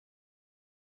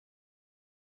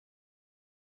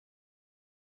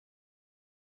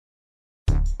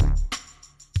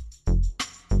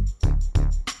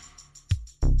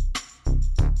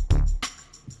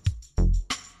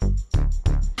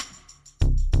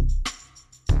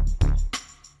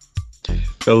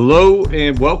Hello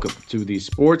and welcome to the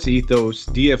Sports Ethos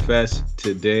DFS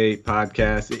Today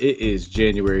podcast. It is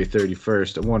January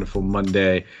 31st, a wonderful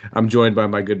Monday. I'm joined by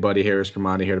my good buddy Harris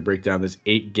Kermani here to break down this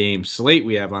 8-game slate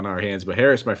we have on our hands. But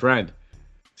Harris, my friend,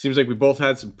 seems like we both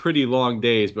had some pretty long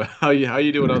days, but how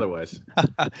you doing otherwise?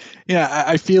 Yeah,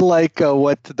 I feel like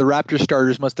what the Raptors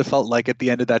starters must have felt like at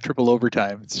the end of that triple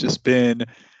overtime. It's just been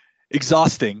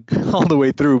exhausting all the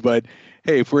way through. But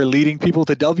hey, if we're leading people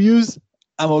to W's,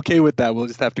 I'm okay with that. We'll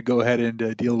just have to go ahead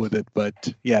and deal with it.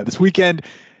 But yeah, this weekend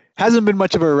hasn't been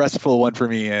much of a restful one for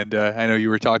me. And I know you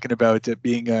were talking about it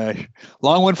being a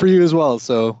long one for you as well.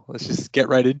 So let's just get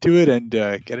right into it and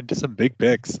get into some big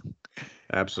picks.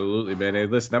 Absolutely, man. Hey,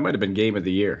 listen, that might have been game of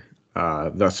the year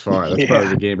thus far. That's probably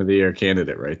the game of the year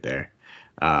candidate right there.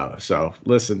 So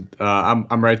listen,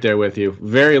 I'm right there with you.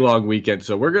 Very long weekend,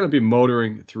 so we're going to be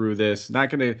motoring through this.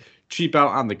 Not going to cheap out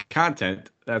on the content.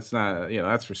 That's not,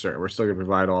 that's for certain. We're still going to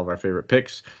provide all of our favorite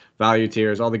picks, value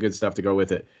tiers, all the good stuff to go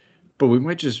with it. But we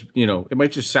might just, it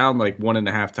might just sound like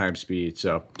 1.5 times speed.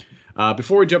 So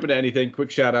before we jump into anything, quick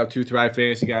shout out to Thrive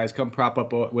Fantasy, guys. Come prop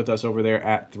up with us over there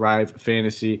at Thrive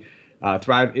Fantasy.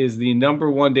 Thrive is the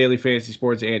 #1 daily fantasy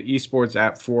sports and esports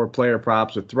app for player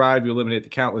props. With Thrive, you eliminate the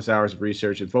countless hours of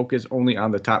research and focus only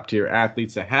on the top-tier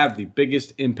athletes that have the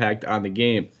biggest impact on the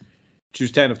game.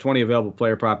 Choose 10 of 20 available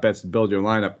player prop bets to build your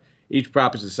lineup. Each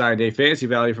prop is assigned a fantasy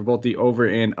value for both the over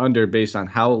and under based on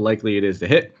how likely it is to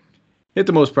hit. Hit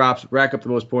the most props, rack up the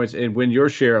most points, and win your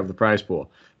share of the prize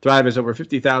pool. Thrive has over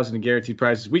 $50,000 in guaranteed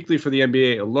prizes weekly for the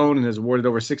NBA alone and has awarded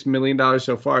over $6 million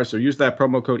so far. So use that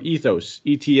promo code ETHOS,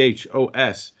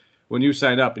 ETHOS, when you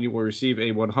sign up, and you will receive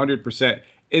a 100%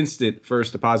 instant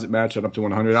first deposit match on up to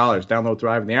 $100. Download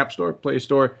Thrive in the App Store, Play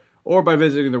Store, or by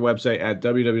visiting their website at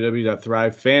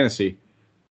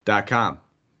www.thrivefantasy.com.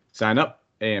 Sign up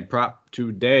and prop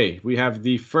today. We have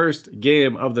the first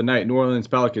game of the night. New Orleans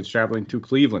Pelicans traveling to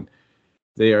Cleveland.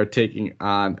 They are taking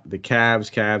on the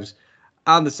Cavs. Cavs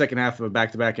on the second half of a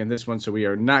back-to-back in this one, so we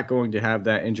are not going to have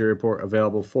that injury report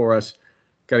available for us.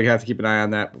 Got to have to keep an eye on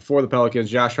that. Before the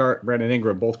Pelicans, Josh Hart, Brandon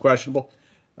Ingram, both questionable.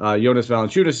 Jonas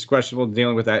Valanciunas is questionable,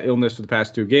 dealing with that illness for the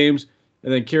past 2 games.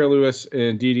 And then Kira Lewis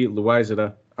and Didi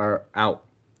Loizada are out.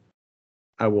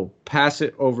 I will pass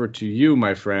it over to you,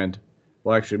 my friend.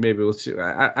 Well, actually, maybe let's see.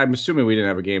 I'm assuming we didn't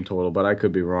have a game total, but I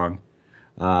could be wrong.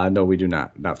 No, we do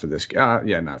not. Not for this.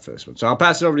 Not for this one. So I'll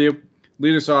pass it over to you.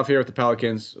 Lead us off here with the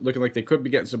Pelicans. Looking like they could be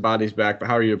getting some bodies back, but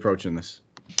how are you approaching this?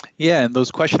 Yeah, and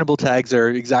those questionable tags are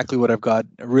exactly what I've got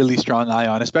a really strong eye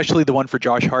on, especially the one for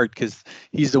Josh Hart, because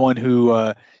he's the one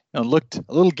who looked a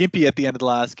little gimpy at the end of the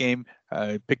last game.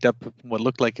 Picked up what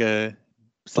looked like a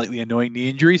slightly annoying knee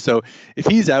injury. So if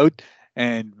he's out,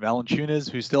 and Valanciunas,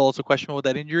 who's still also questionable with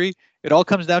that injury, it all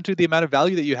comes down to the amount of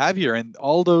value that you have here. And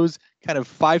all those kind of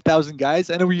 5,000 guys,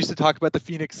 I know we used to talk about the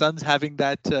Phoenix Suns having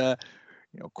that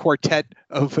quartet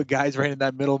of guys right in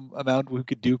that middle amount who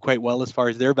could do quite well as far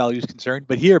as their value is concerned.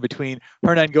 But here, between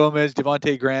Hernangomez,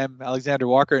 Devontae Graham, Alexander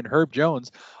Walker, and Herb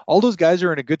Jones, all those guys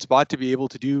are in a good spot to be able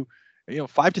to do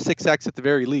 5 to 6 sacks at the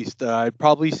very least. I'd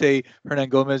probably say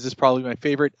Hernangomez is probably my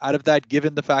favorite out of that,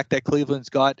 given the fact that Cleveland's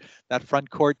got that front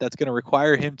court that's going to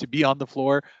require him to be on the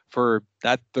floor for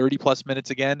that 30-plus minutes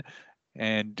again.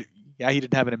 And yeah, he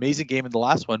didn't have an amazing game in the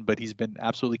last one, but he's been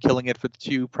absolutely killing it for the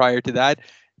 2 prior to that.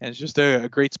 And it's just a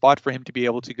great spot for him to be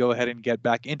able to go ahead and get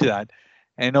back into that.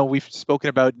 And I know we've spoken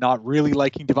about not really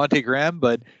liking Devontae Graham,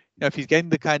 but if he's getting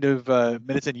the kind of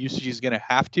minutes and usage he's going to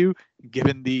have to,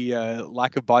 given the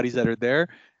lack of bodies that are there,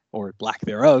 or lack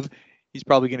thereof, he's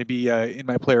probably going to be in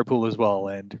my player pool as well.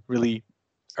 And really,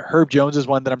 Herb Jones is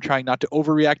one that I'm trying not to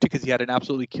overreact to because he had an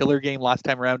absolutely killer game last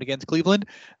time around against Cleveland.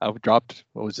 Dropped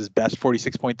what was his best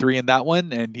 46.3 in that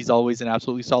one, and he's always an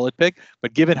absolutely solid pick.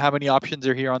 But given how many options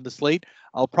are here on the slate,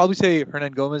 I'll probably say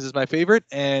Hernangomez is my favorite,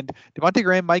 and Devontae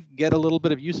Graham might get a little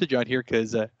bit of usage on here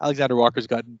because Alexander Walker's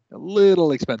gotten a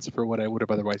little expensive for what I would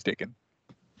have otherwise taken.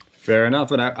 Fair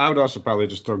enough. And I would also probably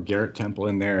just throw Garrett Temple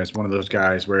in there as one of those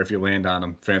guys where if you land on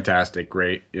him, fantastic,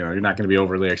 great. You're not going to be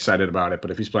overly excited about it.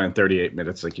 But if he's playing 38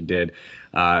 minutes like you did,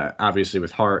 obviously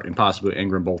with Hart and possibly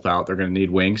Ingram both out, they're going to need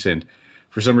wings. And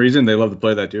for some reason, they love to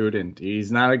play that dude. And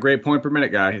he's not a great point per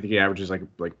minute guy. I think he averages like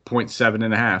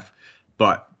 0.7.5.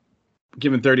 But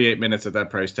given 38 minutes at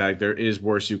that price tag, there is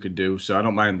worse you could do. So I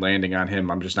don't mind landing on him.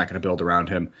 I'm just not going to build around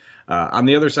him. On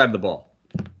the other side of the ball,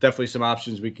 definitely some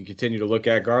options we can continue to look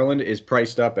at. Garland is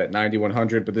priced up at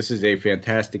 9,100, but this is a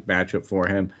fantastic matchup for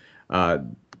him.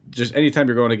 Just anytime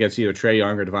you're going against either Trae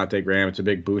Young or Devontae Graham, it's a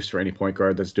big boost for any point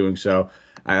guard that's doing so.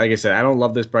 Like I said, I don't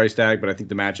love this price tag, but I think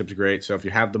the matchup's great. So if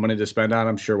you have the money to spend on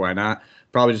him, sure, why not?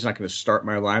 Probably just not going to start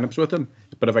my lineups with him.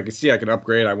 But if I could see I can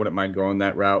upgrade, I wouldn't mind going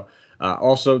that route.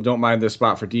 Also, don't mind this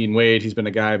spot for Dean Wade. He's been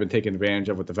a guy I've been taking advantage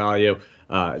of with the value.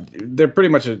 They're pretty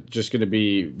much just going to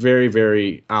be very,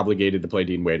 very obligated to play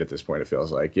Dean Wade at this point, it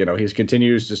feels like. He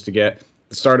continues just to get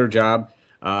the starter job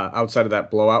outside of that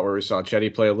blowout where we saw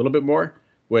Chetty play a little bit more,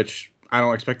 which I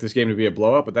don't expect this game to be a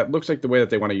blowout, but that looks like the way that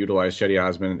they want to utilize Chetty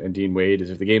Osman and Dean Wade is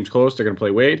if the game's close, they're going to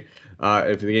play Wade.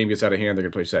 If the game gets out of hand, they're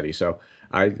going to play Chetty. So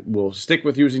I will stick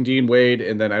with using Dean Wade,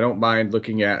 and then I don't mind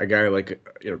looking at a guy like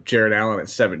Jared Allen at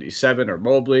 77 or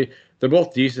Mobley. They're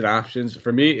both decent options.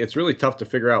 For me, it's really tough to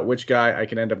figure out which guy I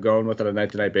can end up going with on a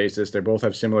night-to-night basis. They both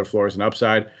have similar floors and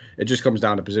upside. It just comes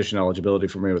down to position eligibility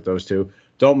for me with those two.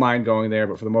 Don't mind going there,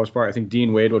 but for the most part, I think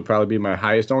Dean Wade would probably be my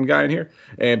highest owned guy in here,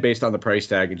 and based on the price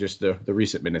tag and just the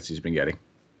recent minutes he's been getting.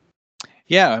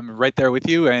 Yeah, I'm right there with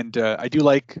you, and I do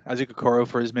like Isaac Okoro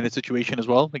for his minute situation as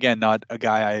well. Again, not a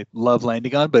guy I love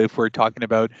landing on, but if we're talking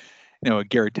about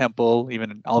Garrett Temple,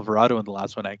 even Alvarado in the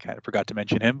last one, I kind of forgot to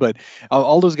mention him. But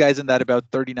all those guys in that about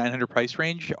 3,900 price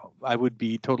range, I would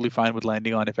be totally fine with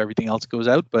landing on if everything else goes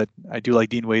out. But I do like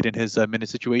Dean Wade in his minute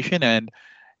situation. And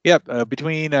yeah,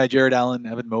 between Jared Allen,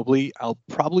 Evan Mobley, I'll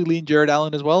probably lean Jared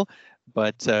Allen as well.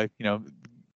 But,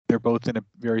 they're both in a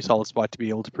very solid spot to be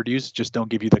able to produce. Just don't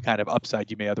give you the kind of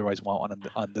upside you may otherwise want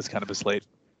on this kind of a slate.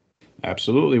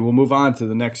 Absolutely. We'll move on to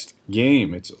the next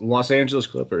game. It's Los Angeles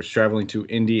Clippers traveling to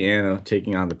Indiana,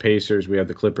 taking on the Pacers. We have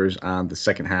the Clippers on the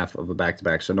second half of the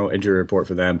back-to-back, so no injury report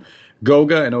for them.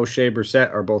 Goga and O'Shea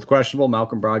Brissett are both questionable.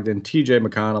 Malcolm Brogdon, T.J.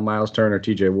 McConnell, Miles Turner,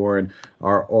 T.J. Warren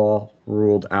are all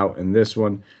ruled out in this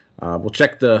one. We'll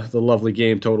check the lovely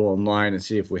game total online and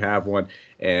see if we have one.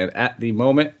 And at the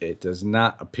moment, it does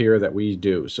not appear that we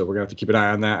do. So we're going to have to keep an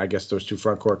eye on that. I guess those two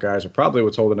front court guys are probably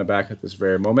what's holding it back at this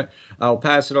very moment. I'll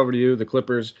pass it over to you. The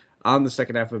Clippers on the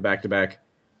second half of the back-to-back.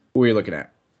 Who are you looking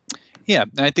at? Yeah,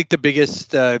 I think the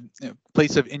biggest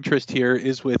place of interest here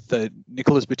is with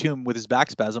Nicholas Batum with his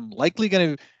back spasm. Likely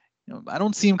going to I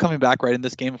don't see him coming back right in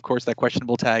this game. Of course, that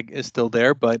questionable tag is still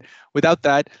there, but without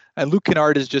that, Luke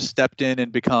Kennard has just stepped in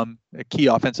and become a key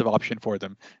offensive option for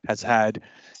them. Has had,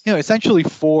 essentially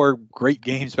 4 great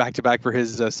games back to back for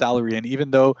his salary, and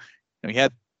even though he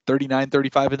had 39,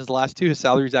 35 in his last 2, his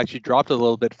salary's actually dropped a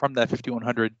little bit from that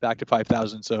 5,100 back to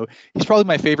 5,000. So he's probably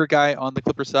my favorite guy on the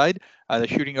Clipper side. The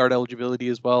shooting guard eligibility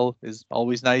as well is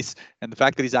always nice. And the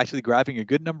fact that he's actually grabbing a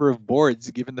good number of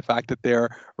boards, given the fact that they're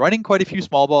running quite a few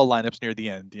small ball lineups near the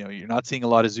end. You're not seeing a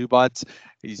lot of Zubats.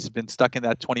 He's been stuck in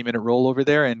that 20-minute role over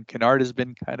there, and Kennard has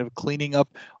been kind of cleaning up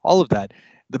all of that.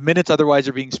 The minutes otherwise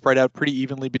are being spread out pretty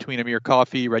evenly between Amir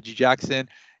Coffey, Reggie Jackson.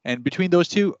 And between those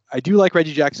two, I do like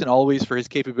Reggie Jackson always for his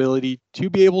capability to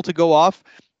be able to go off.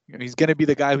 He's going to be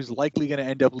the guy who's likely going to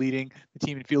end up leading the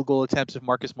team in field goal attempts if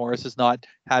Marcus Morris is not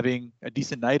having a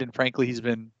decent night. And frankly, he's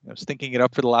been stinking it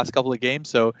up for the last couple of games.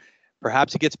 So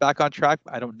perhaps he gets back on track.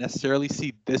 I don't necessarily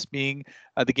see this being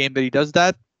the game that he does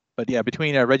that. But yeah,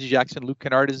 between Reggie Jackson, Luke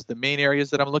Kennard is the main areas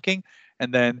that I'm looking.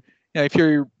 And then if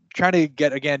you're trying to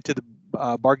get, again, to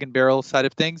the bargain barrel side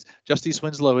of things, Justice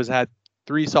Winslow has had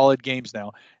 3 solid games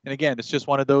now. And again, it's just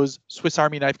one of those Swiss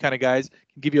Army knife kind of guys.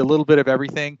 Can give you a little bit of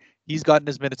everything. He's gotten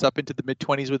his minutes up into the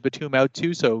mid-20s with Batum out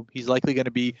too, so he's likely going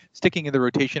to be sticking in the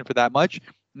rotation for that much.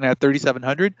 And at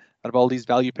 3,700, out of all these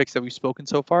value picks that we've spoken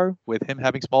so far, with him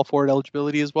having small forward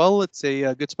eligibility as well, it's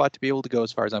a good spot to be able to go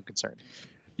as far as I'm concerned.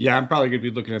 Yeah, I'm probably going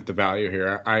to be looking at the value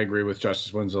here. I agree with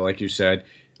Justice Winslow, like you said.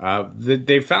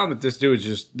 They found that this dude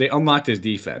is they unlocked his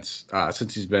defense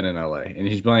since he's been in LA, and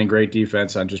he's playing great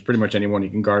defense on just pretty much anyone. He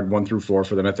can guard 1 through 4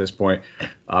 for them at this point.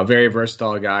 Very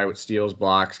versatile guy with steals,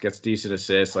 blocks, gets decent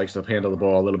assists, likes to handle the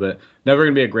ball a little bit. Never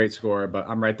going to be a great scorer, but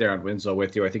I'm right there on Winslow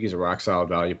with you. I think he's a rock solid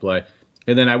value play.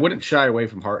 And then I wouldn't shy away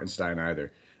from Hartenstein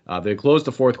either. They closed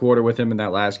the fourth quarter with him in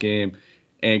that last game.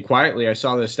 And quietly, I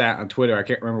saw this stat on Twitter. I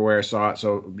can't remember where I saw it,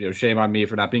 so shame on me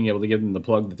for not being able to give them the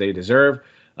plug that they deserve.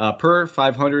 Per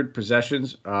 500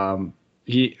 possessions, per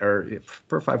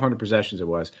 500 possessions it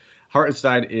was,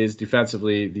 Hartenstein is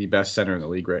defensively the best center in the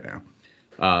league right now.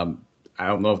 I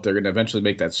don't know if they're going to eventually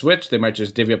make that switch. They might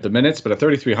just divvy up the minutes, but at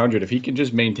 3,300, if he can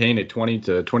just maintain a 20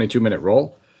 to 22-minute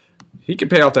role, he can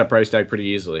pay off that price tag pretty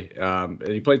easily.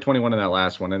 He played 21 in that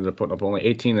last one, ended up putting up only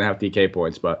 18.5 DK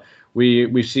points, but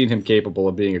we've seen him capable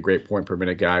of being a great point per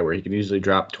minute guy where he can easily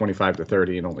drop 25 to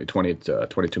 30 in only 20 to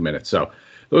 22 minutes. So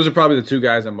those are probably the 2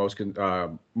 guys I'm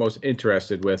most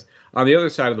interested with. On the other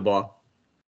side of the ball,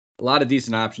 a lot of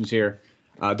decent options here.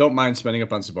 Don't mind spending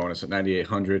up on Sabonis at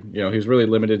 9,800. He was really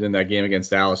limited in that game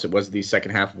against Dallas. It was the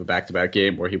second half of a back-to-back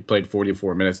game where he played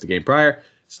 44 minutes the game prior.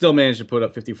 Still managed to put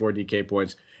up 54 DK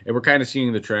points. And we're kind of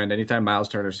seeing the trend. Anytime Miles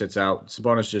Turner sits out,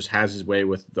 Sabonis just has his way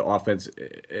with the offense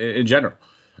in general.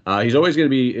 He's always going to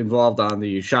be involved on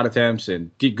the shot attempts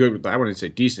and good. I wouldn't say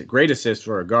decent, great assists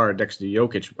for a guard next to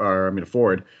Jokic, or I mean a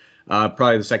forward.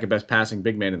 Probably the second best passing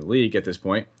big man in the league at this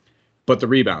point. But the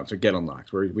rebounds are get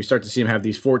unlocked. Where we start to see him have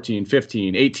these 14,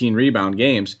 15, 18 rebound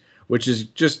games, which is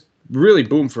just really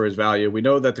boom for his value. We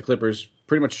know that the Clippers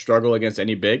pretty much struggle against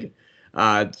any big,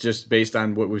 just based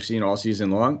on what we've seen all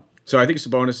season long. So I think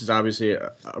Sabonis is obviously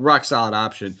a rock solid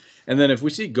option. And then if we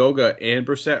see Goga and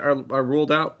Brissett are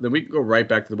ruled out, then we can go right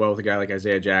back to the well with a guy like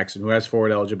Isaiah Jackson, who has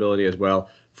forward eligibility as well.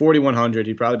 4,100,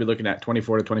 he'd probably be looking at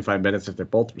 24 to 25 minutes if they're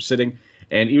both sitting.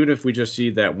 And even if we just see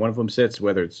that one of them sits,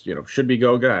 whether it's, should be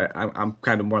Goga, I'm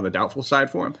kind of more on the doubtful side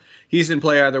for him. He's in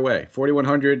play either way.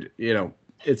 4,100,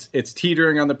 it's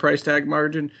teetering on the price tag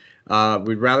margin.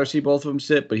 We'd rather see both of them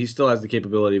sit, but he still has the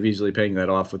capability of easily paying that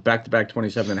off with back-to-back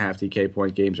 27.5 DK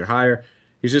point games or higher.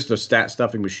 He's just a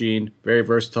stat-stuffing machine, very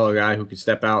versatile guy who can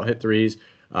step out, hit threes,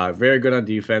 very good on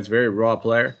defense, very raw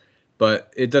player,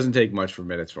 but it doesn't take much for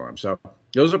minutes for him. So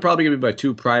those are probably going to be my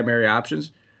two primary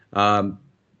options. Are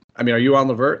you on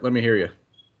LeVert? Let me hear you.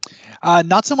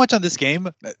 Not so much on this game.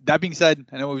 That being said,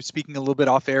 I know we were speaking a little bit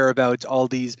off air about all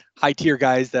these high tier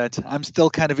guys that I'm still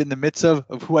kind of in the midst of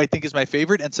who I think is my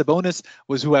favorite. And Sabonis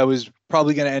was who I was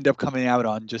probably going to end up coming out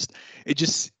on. It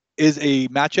just is a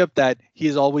matchup that he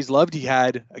has always loved. He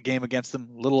had a game against them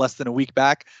a little less than a week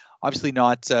back. Obviously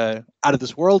not out of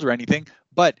this world or anything,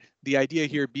 but the idea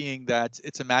here being that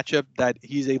it's a matchup that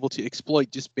he's able to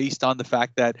exploit just based on the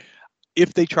fact that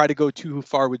if they try to go too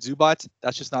far with Zubac,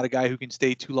 that's just not a guy who can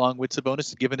stay too long with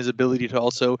Sabonis, given his ability to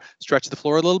also stretch the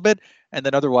floor a little bit. And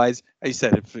then otherwise, as you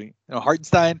said, if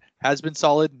Hartenstein has been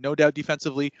solid, no doubt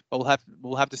defensively, but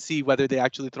we'll have to see whether they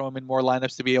actually throw him in more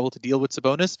lineups to be able to deal with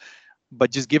Sabonis. But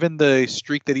just given the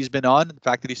streak that he's been on, the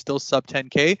fact that he's still sub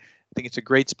 10K, I think it's a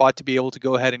great spot to be able to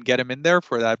go ahead and get him in there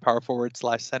for that power forward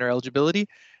 / center eligibility.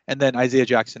 And then Isaiah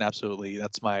Jackson, absolutely.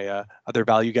 That's my other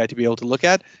value guy to be able to look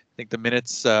at. I think the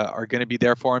minutes are going to be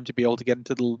there for him to be able to get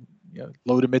into the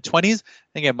low to mid 20s.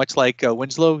 Again, much like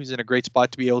Winslow, he's in a great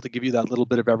spot to be able to give you that little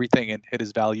bit of everything and hit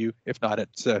his value. If not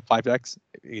at 5x,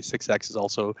 6x is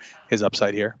also his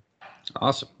upside here.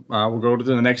 Awesome. We'll go to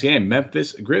the next game.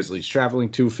 Memphis Grizzlies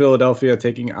traveling to Philadelphia,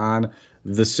 taking on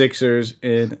the Sixers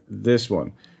in this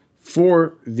one.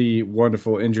 For the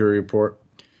wonderful injury report,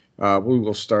 we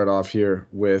will start off here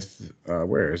with,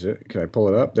 where is it? Can I pull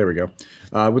it up? There we go.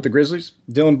 With the Grizzlies,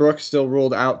 Dillon Brooks still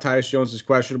ruled out. Tyus Jones is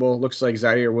questionable. Looks like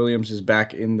Zaire Williams is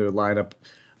back in the lineup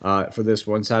for this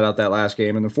one. Sat out that last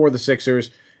game. And then for the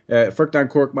Sixers, Furkan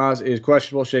Korkmaz is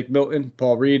questionable. Shake Milton,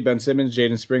 Paul Reed, Ben Simmons,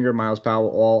 Jaden Springer, Miles Powell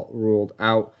all ruled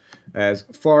out. As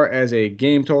far as a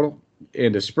game total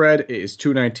and a spread, it is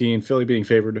 219. Philly being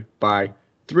favored by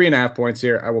 3.5 points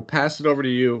here. I will pass it over to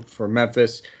you for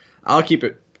Memphis. I'll keep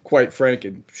it quite frank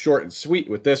and short and sweet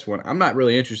with this one. I'm not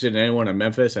really interested in anyone in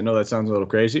Memphis. I know that sounds a little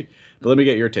crazy, but let me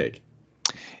get your take.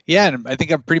 Yeah, and I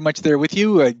think I'm pretty much there with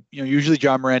you. Usually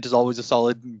Ja Morant is always a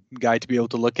solid guy to be able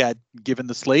to look at given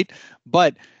the slate,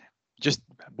 but just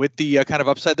with the kind of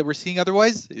upside that we're seeing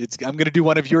otherwise, I'm going to do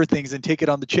one of your things and take it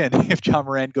on the chin. If Ja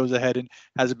Morant goes ahead and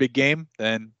has a big game,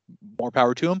 then more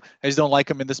power to him. I just don't like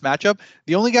him in this matchup.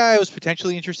 The only guy I was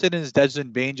potentially interested in is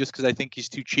Desmond Bane, just because I think he's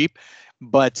too cheap.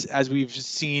 But as we've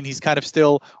seen, he's kind of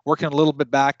still working a little bit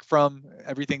back from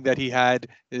everything that he had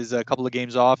is a couple of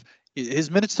games off.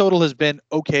 His minutes total has been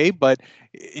okay, but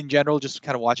in general, just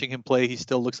kind of watching him play, he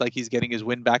still looks like he's getting his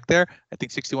win back there. I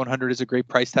think 6,100 is a great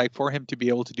price tag for him to be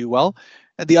able to do well.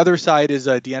 And the other side is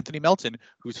DeAnthony Melton,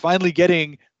 who's finally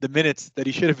getting the minutes that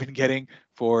he should have been getting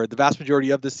for the vast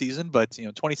majority of the season, but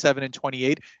 27 and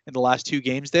 28 in the last two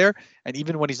games there. And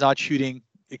even when he's not shooting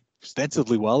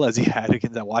extensively well, as he had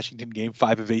against that Washington game,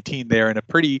 5 of 18 there in a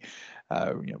pretty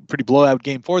blowout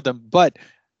game for them, but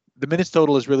the minutes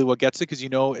total is really what gets it, because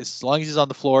as long as he's on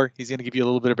the floor, he's going to give you a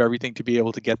little bit of everything to be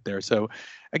able to get there. So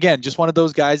again, just one of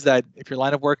those guys that if your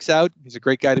lineup works out, he's a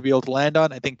great guy to be able to land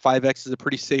on. I think 5x is a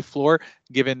pretty safe floor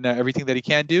given everything that he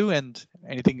can do, and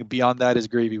anything beyond that is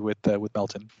gravy with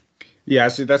Melton. Yeah,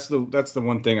 see, that's the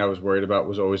one thing I was worried about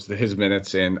was always his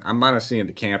minutes, and I'm honestly in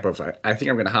the camp of I think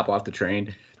I'm going to hop off the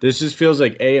train. This just feels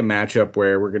like a matchup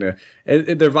where we're going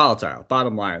to they're volatile.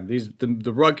 Bottom line,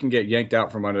 the rug can get yanked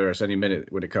out from under us any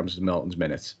minute when it comes to Melton's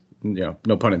minutes. No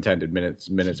pun intended. Minutes.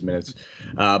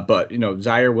 But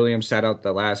Zaire Williams sat out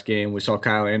the last game. We saw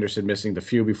Kyle Anderson missing the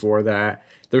few before that.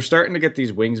 They're starting to get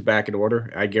these wings back in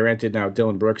order. I guarantee now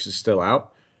Dillon Brooks is still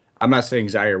out. I'm not saying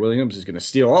Zaire Williams is going to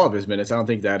steal all of his minutes. I don't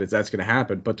think that's going to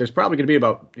happen. But there's probably going to be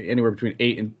about anywhere between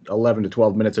 8 and 11 to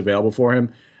 12 minutes available for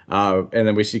him. And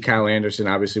then we see Kyle Anderson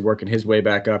obviously working his way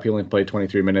back up. He only played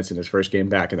 23 minutes in his first game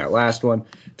back in that last one.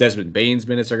 Desmond Bane's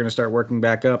minutes are going to start working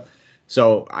back up.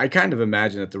 So I kind of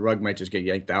imagine that the rug might just get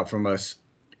yanked out from us.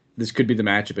 This could be the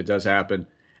match if it does happen.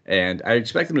 And I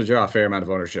expect them to draw a fair amount of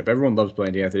ownership. Everyone loves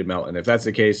playing D'Anthony Melton. If that's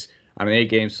the case, on an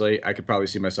 8-game slate, I could probably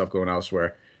see myself going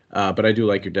elsewhere. But I do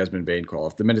like your Desmond Bane call.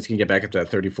 If the minutes can get back up to that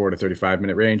 34 to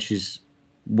 35-minute range, he's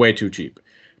way too cheap.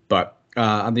 But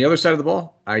on the other side of the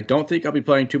ball, I don't think I'll be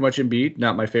playing too much Embiid.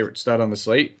 Not my favorite stud on the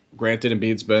slate. Granted,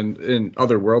 Embiid's been in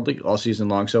otherworldly all season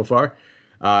long so far.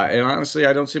 And honestly,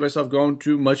 I don't see myself going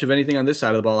too much of anything on this side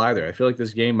of the ball either. I feel like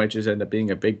this game might just end up being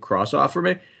a big cross-off for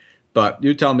me. But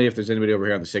you tell me if there's anybody over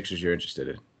here on the Sixers you're interested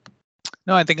in.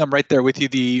 No, I think I'm right there with you.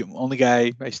 The only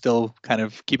guy I still kind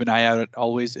of keep an eye out at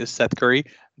always is Seth Curry.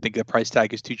 I think the price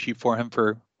tag is too cheap for him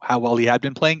for how well he had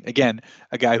been playing. Again,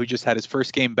 a guy who just had his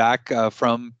first game back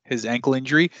from his ankle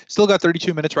injury. Still got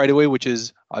 32 minutes right away, which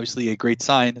is obviously a great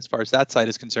sign as far as that side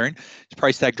is concerned. His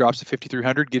price tag drops to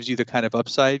 5,300, gives you the kind of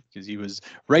upside because he was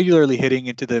regularly hitting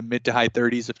into the mid to high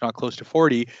 30s, if not close to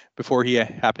 40, before he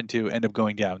happened to end up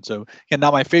going down. So, again,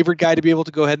 not my favorite guy to be able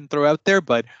to go ahead and throw out there,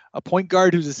 but a point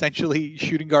guard who's essentially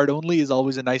shooting guard only is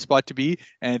always a nice spot to be.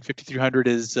 And 5,300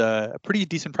 is a pretty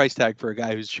decent price tag for a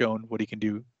guy who's shown what he can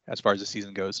do as far as the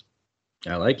season goes.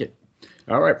 I like it.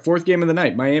 All right, fourth game of the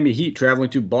night. Miami Heat traveling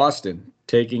to Boston,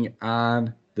 taking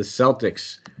on the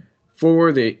Celtics.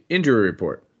 For the injury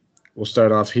report, we'll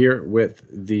start off here with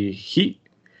the Heat.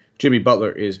 Jimmy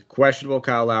Butler is questionable.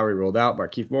 Kyle Lowry ruled out.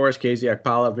 Markieff Morris, KZ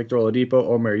Okpala, Victor Oladipo,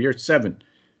 Omer Yurtseven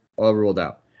all ruled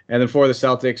out. And then for the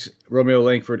Celtics, Romeo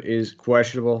Langford is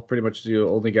questionable. Pretty much the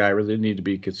only guy really need to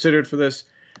be considered for this.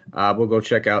 We'll go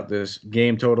check out this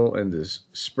game total and this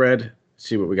spread,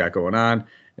 see what we got going on.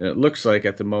 And it looks like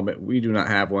at the moment we do not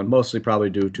have one, mostly probably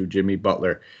due to Jimmy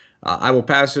Butler. I will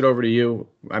pass it over to you.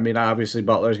 I mean, obviously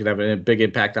Butler is going to have a big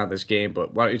impact on this game,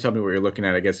 but why don't you tell me what you're looking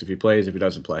at, I guess, if he plays, if he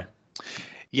doesn't play.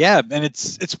 Yeah, and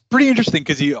it's pretty interesting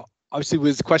because he obviously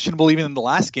was questionable even in the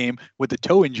last game with the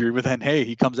toe injury, but then, hey,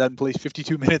 he comes out and plays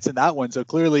 52 minutes in that one. So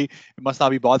clearly it must not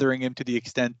be bothering him to the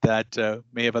extent that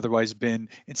may have otherwise been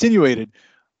insinuated.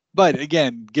 But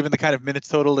again, given the kind of minutes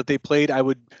total that they played, I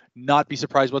would not be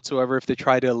surprised whatsoever if they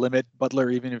try to limit Butler,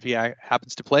 even if he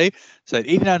happens to play. So at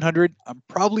 8,900, I'm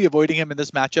probably avoiding him in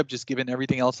this matchup, just given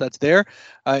everything else that's there.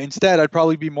 Instead, I'd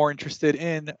probably be more interested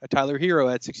in a Tyler Hero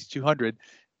at 6,200.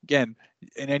 Again,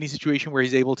 in any situation where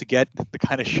he's able to get the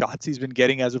kind of shots he's been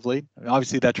getting as of late. I mean,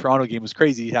 obviously, that Toronto game was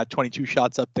crazy. He had 22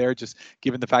 shots up there, just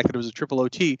given the fact that it was a triple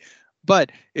OT.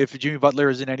 But if Jimmy Butler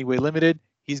is in any way limited,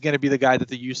 he's going to be the guy that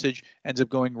the usage ends up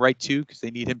going right to because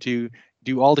they need him to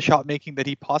do all the shot making that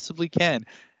he possibly can.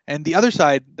 And the other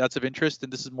side that's of interest,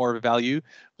 and this is more of a value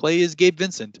play, is Gabe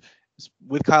Vincent.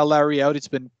 With Kyle Lowry out, it's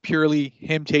been purely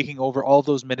him taking over all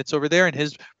those minutes over there, and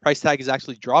his price tag has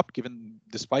actually dropped,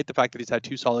 despite the fact that he's had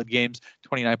two solid games,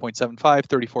 29.75,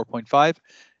 34.5.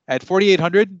 At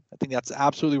 4,800, I think that's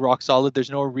absolutely rock solid.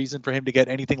 There's no reason for him to get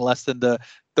anything less than the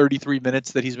 33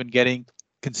 minutes that he's been getting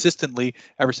consistently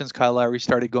ever since Kyle Lowry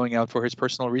started going out for his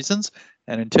personal reasons.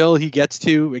 And until he gets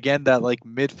to, again, that like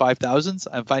mid 5,000s,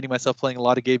 I'm finding myself playing a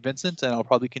lot of Gabe Vincent, and I'll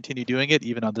probably continue doing it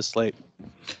even on this slate.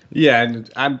 Yeah, and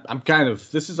I'm kind of,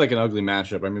 this is like an ugly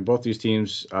matchup. I mean, both these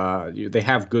teams, they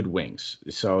have good wings.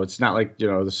 So it's not like, the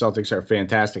Celtics are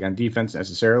fantastic on defense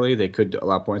necessarily. They could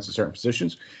allow points in certain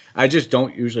positions. I just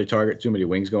don't usually target too many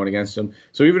wings going against them.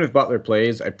 So even if Butler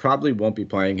plays, I probably won't be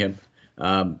playing him.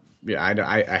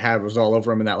 I was all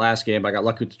over him in that last game. I got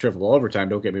lucky with the triple overtime.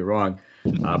 Don't get me wrong,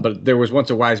 but there was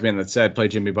once a wise man that said play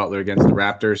Jimmy Butler against the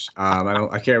Raptors.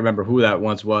 I can't remember who that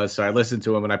once was, so I listened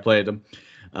to him and I played him.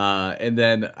 And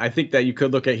then I think that you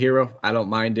could look at Hero. I don't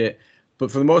mind it,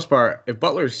 but for the most part, if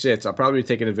Butler sits, I'll probably be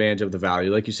taking advantage of the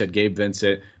value, like you said, Gabe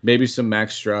Vincent, maybe some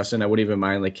Max Struss, and I wouldn't even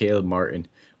mind like Caleb Martin.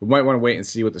 We might want to wait and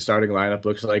see what the starting lineup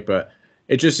looks like, but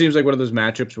it just seems like one of those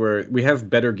matchups where we have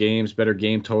better games, better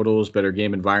game totals, better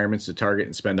game environments to target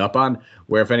and spend up on,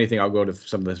 where if anything, I'll go to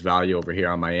some of this value over here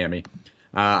on Miami.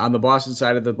 On the Boston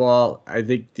side of the ball, I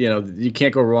think, you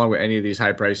can't go wrong with any of these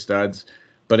high-priced studs.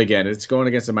 But again, it's going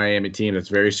against a Miami team that's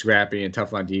very scrappy and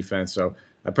tough on defense, so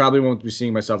I probably won't be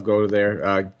seeing myself go to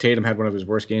there. Tatum had one of his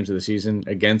worst games of the season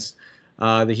against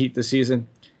the Heat this season.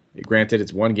 Granted,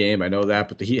 it's one game, I know that,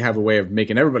 but the Heat have a way of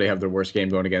making everybody have their worst game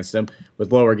going against them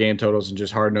with lower game totals and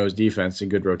just hard-nosed defense and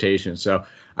good rotation. So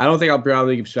I don't think I'll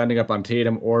probably be spending up on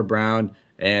Tatum or Brown,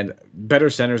 and better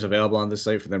centers available on this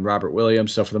slate than Robert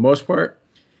Williams. So for the most part,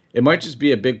 it might just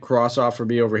be a big cross-off for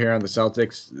me over here on the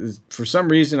Celtics. For some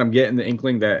reason, I'm getting the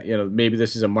inkling that maybe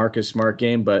this is a Marcus Smart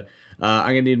game, but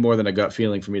I'm going to need more than a gut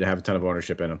feeling for me to have a ton of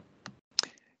ownership in him.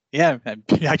 Yeah, I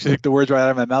actually took the words right out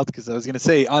of my mouth because I was going to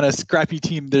say on a scrappy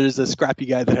team, there's a scrappy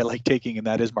guy that I like taking, and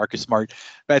that is Marcus Smart.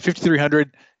 But at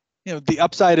 5,300, the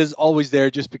upside is always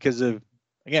there just because of,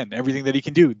 again, everything that he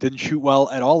can do. Didn't shoot well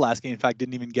at all last game. In fact,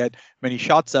 didn't even get many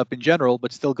shots up in general,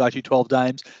 but still got you 12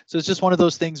 dimes. So it's just one of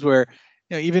those things where,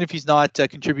 even if he's not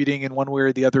contributing in one way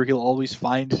or the other, he'll always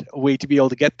find a way to be able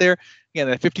to get there. Again,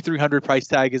 that 5,300 price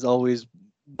tag is always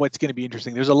what's going to be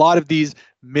interesting. There's a lot of these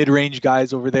mid-range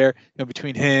guys over there,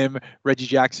 between him, Reggie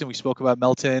Jackson, we spoke about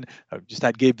Melton, just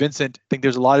had Gabe Vincent. I think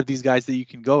there's a lot of these guys that you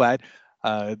can go at.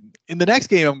 In the next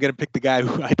game, I'm going to pick the guy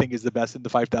who I think is the best in the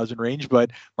 5,000 range,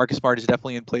 but Marcus Smart is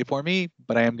definitely in play for me,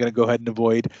 but I am going to go ahead and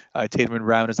avoid Tatum and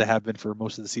Brown as I have been for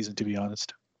most of the season, to be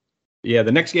honest. Yeah,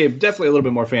 the next game, definitely a little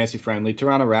bit more fantasy friendly.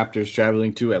 Toronto Raptors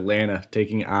traveling to Atlanta,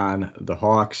 taking on the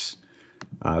Hawks.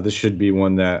 This should be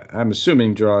one that I'm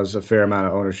assuming draws a fair amount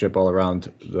of ownership all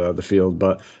around the field.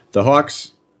 But the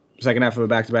Hawks, second half of a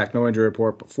back-to-back, no injury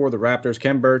report. But for the Raptors,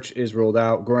 Ken Birch is ruled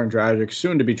out. Goran Dragic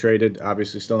soon to be traded,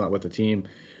 obviously still not with the team.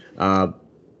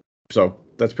 So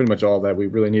that's pretty much all that we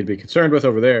really need to be concerned with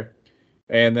over there.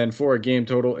 And then for a game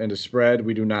total and a spread,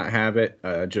 we do not have it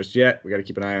just yet. We got to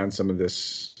keep an eye on some of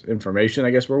this information,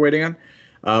 I guess we're waiting on.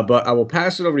 But I will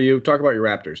pass it over to you. Talk about your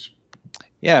Raptors.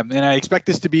 Yeah, and I expect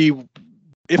this to be,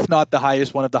 if not the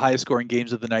highest, one of the highest scoring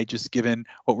games of the night, just given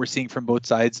what we're seeing from both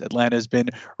sides. Atlanta has been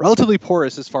relatively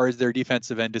porous as far as their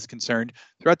defensive end is concerned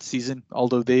throughout the season,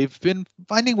 although they've been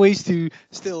finding ways to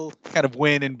still kind of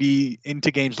win and be into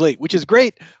games late, which is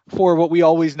great for what we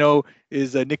always know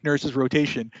is Nick Nurse's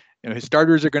rotation. His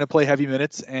starters are going to play heavy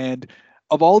minutes, and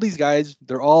of all these guys,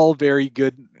 they're all very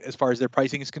good as far as their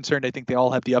pricing is concerned. I think they all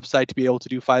have the upside to be able to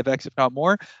do 5x, if not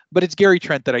more. But it's Gary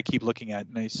Trent that I keep looking at.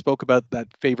 And I spoke about that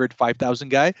favorite 5,000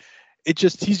 guy.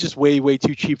 He's just way, way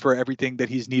too cheap for everything that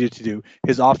he's needed to do.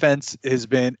 His offense has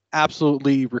been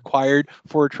absolutely required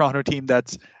for a Toronto team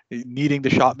that's needing the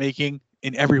shot making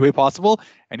in every way possible.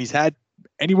 And he's had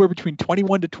anywhere between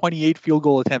 21 to 28 field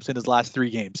goal attempts in his last 3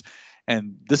 games.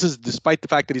 And this is despite the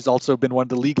fact that he's also been one of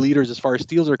the league leaders as far as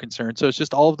steals are concerned. So it's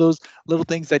just all of those little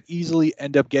things that easily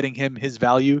end up getting him his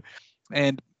value.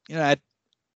 And,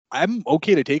 I'm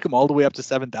okay to take him all the way up to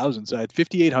 7,000. So at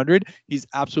 5,800, he's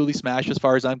absolutely smashed as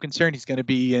far as I'm concerned. He's going to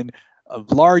be in a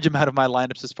large amount of my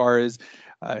lineups as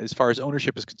far as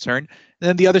ownership is concerned. And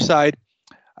then the other side,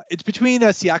 it's between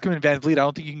Siakam and Van Vliet. I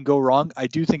don't think you can go wrong. I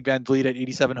do think Van Vliet at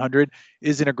 8,700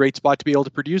 is in a great spot to be able to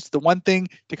produce. The one thing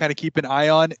to kind of keep an eye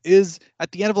on is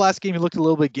at the end of last game, he looked a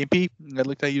little bit gimpy. It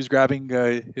looked like he was grabbing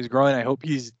his groin. I hope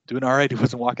he's doing all right. He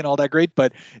wasn't walking all that great,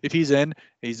 but if he's in,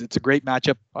 it's a great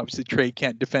matchup. Obviously, Trey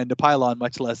can't defend a pylon,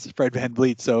 much less Fred Van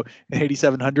Vliet. So at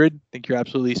 8,700, I think you're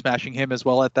absolutely smashing him as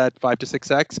well at that 5 to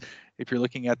 6x. If you're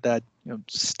looking at that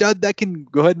stud that can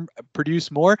go ahead and produce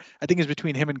more, I think it's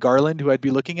between him and Garland, who I'd be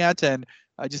looking at. And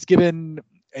just given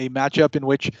a matchup in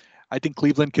which I think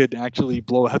Cleveland could actually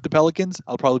blow out the Pelicans,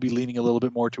 I'll probably be leaning a little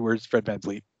bit more towards Fred Van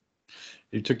Vliet.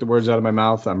 You took the words out of my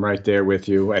mouth. I'm right there with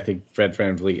you. I think Fred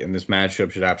Van Vliet in this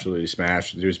matchup should absolutely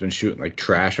smash. He's been shooting like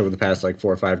trash over the past 4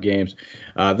 or 5 games.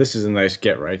 This is a nice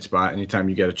get-right spot. Anytime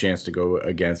you get a chance to go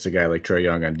against a guy like Trae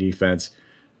Young on defense,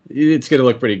 it's going to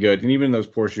look pretty good. And even in those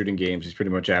poor shooting games, he's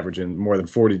pretty much averaging more than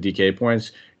 40 DK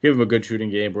points. Give him a good shooting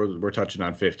game. We're touching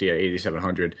on 50 at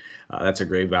 8,700. That's a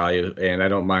great value. And I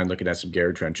don't mind looking at some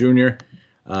Gary Trent Jr.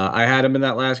 I had him in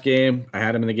that last game. I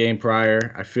had him in the game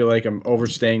prior. I feel like I'm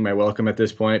overstaying my welcome at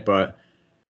this point, but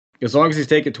as long as he's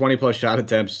taking 20-plus shot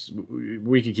attempts,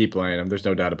 we can keep playing him. There's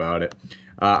no doubt about it.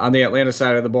 On the Atlanta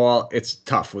side of the ball, it's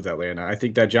tough with Atlanta. I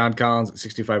think that John Collins at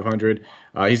 6,500,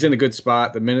 he's in a good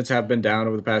spot. The minutes have been down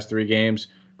over the past 3 games.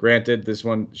 Granted, this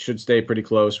one should stay pretty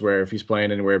close, where if he's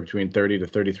playing anywhere between 30 to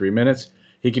 33 minutes,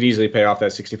 he could easily pay off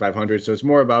that 6,500. So it's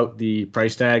more about the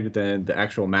price tag than the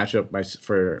actual matchup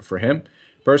for him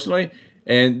personally.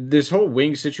 And this whole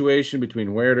wing situation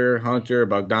between Werder, Hunter,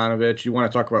 Bogdanovic, you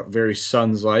want to talk about very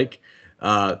Suns-like.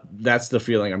 That's the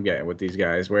feeling I'm getting with these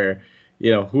guys, where,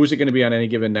 who's it going to be on any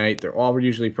given night? They're all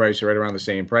usually priced right around the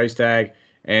same price tag.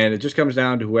 And it just comes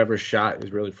down to whoever's shot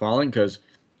is really falling, because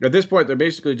at this point, they're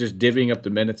basically just divvying up the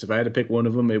minutes. If I had to pick one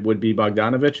of them, it would be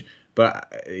Bogdanovic.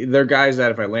 But they're guys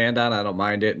that if I land on, I don't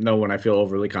mind it. No one I feel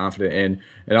overly confident in.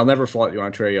 And I'll never fault you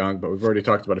on Trae Young, but we've already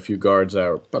talked about a few guards that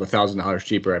are about $1,000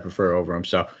 cheaper I prefer over him.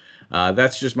 So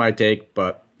that's just my take,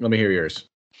 but let me hear yours.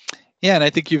 Yeah, and I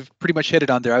think you've pretty much hit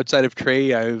it on there. Outside of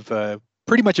Trae, I've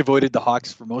pretty much avoided the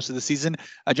Hawks for most of the season.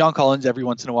 John Collins every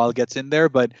once in a while gets in there,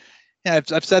 but yeah,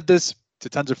 I've said this to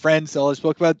tons of friends. All I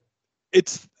spoke about,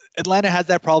 Atlanta has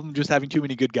that problem just having too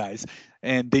many good guys,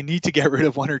 and they need to get rid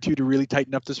of 1 or 2 to really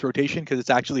tighten up this rotation, because it's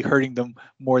actually hurting them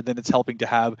more than it's helping to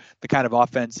have the kind of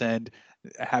offense and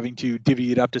having to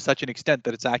divvy it up to such an extent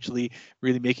that it's actually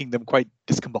really making them quite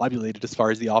discombobulated as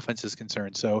far as the offense is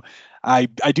concerned. So I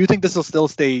do think this will still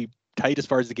stay tight as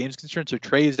far as the game's concerned. So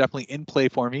Trey is definitely in play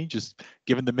for me, just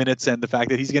given the minutes and the fact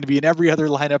that he's going to be in every other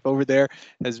lineup over there,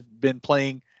 has been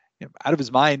playing out of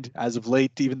his mind as of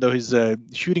late, even though his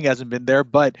shooting hasn't been there.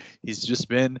 But he's just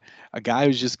been a guy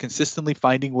who's just consistently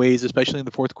finding ways, especially in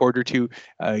the fourth quarter, to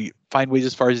find ways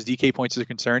as far as his DK points are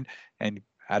concerned. And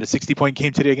had a 60-point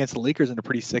game today against the Lakers and a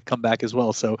pretty sick comeback as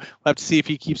well. So we'll have to see if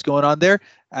he keeps going on there.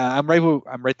 I'm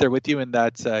right there with you in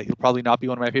that he'll probably not be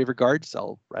one of my favorite guards.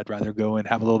 I'd rather go and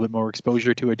have a little bit more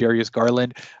exposure to a Darius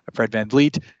Garland, a Fred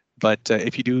VanVleet. But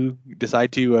if you do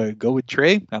decide to go with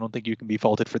Trey, I don't think you can be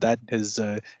faulted for that. His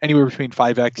anywhere between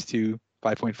 5x to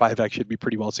 5.5x should be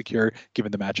pretty well secure given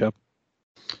the matchup.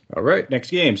 All right, next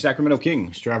game, Sacramento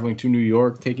Kings traveling to New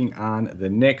York, taking on the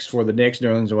Knicks. For the Knicks,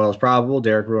 Nerlens Noel is probable.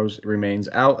 Derrick Rose remains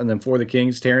out. And then for the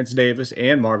Kings, Terrence Davis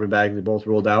and Marvin Bagley both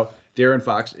ruled out. De'Aaron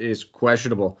Fox is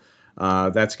questionable.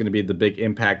 That's going to be the big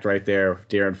impact right there.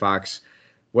 De'Aaron Fox,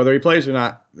 whether he plays or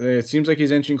not, it seems like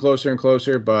he's inching closer and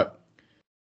closer, but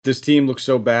this team looks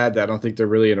so bad that I don't think they're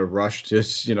really in a rush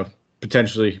to,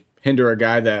 potentially hinder a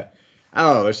guy that, I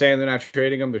don't know. They're saying they're not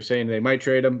trading him. They're saying they might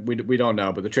trade him. We don't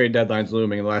know. But the trade deadline's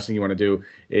looming, and the last thing you want to do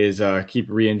is keep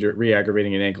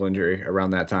re-aggravating an ankle injury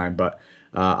around that time. But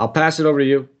I'll pass it over to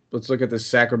you. Let's look at this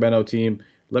Sacramento team.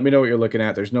 Let me know what you're looking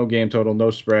at. There's no game total,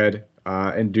 no spread.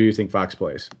 And do you think Fox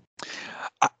plays?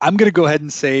 I'm going to go ahead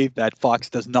and say that Fox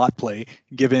does not play,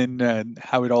 given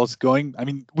how it all is going. I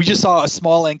mean, we just saw a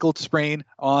small ankle sprain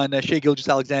on Shai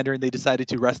Gilgeous-Alexander, and they decided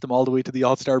to rest him all the way to the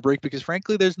All-Star break because,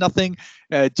 frankly, there's nothing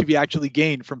to be actually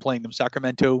gained from playing them.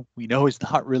 Sacramento, we know, is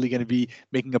not really going to be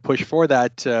making a push for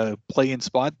that play-in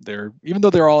spot. Even though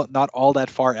they're all not all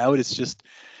that far out, it's just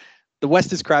the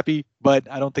West is crappy, but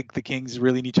I don't think the Kings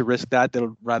really need to risk that.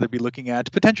 They'll rather be looking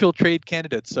at potential trade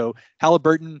candidates. So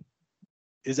Halliburton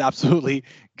is absolutely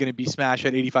going to be smashed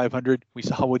at 8,500. We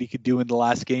saw what he could do in the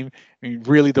last game. I mean,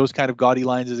 really, those kind of gaudy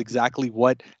lines is exactly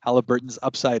what Halliburton's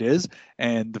upside is.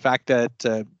 And the fact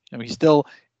that he's still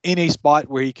in a spot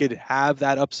where he could have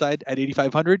that upside at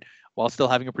 8,500 while still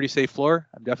having a pretty safe floor,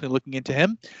 I'm definitely looking into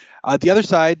him. The other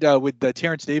side, with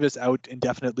Terrence Davis out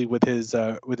indefinitely with his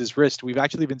wrist, we've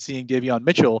actually been seeing Davion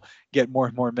Mitchell get more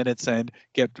and more minutes and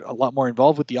get a lot more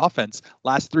involved with the offense.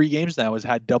 Last 3 games now has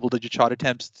had double-digit shot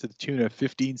attempts to the tune of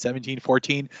 15, 17,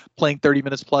 14, playing 30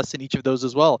 minutes plus in each of those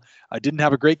as well. Didn't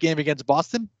have a great game against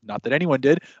Boston, not that anyone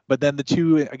did, but then the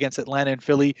 2 against Atlanta and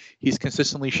Philly, he's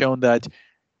consistently shown that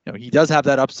he does have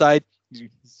that upside. He's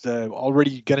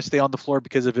already going to stay on the floor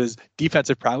because of his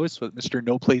defensive prowess. Mr.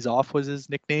 No Plays Off was his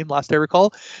nickname last I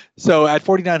recall. So at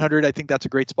 4,900, I think that's a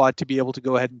great spot to be able to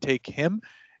go ahead and take him.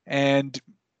 And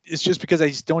it's just because I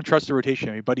just don't trust the rotation.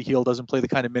 I mean, Buddy Hield doesn't play the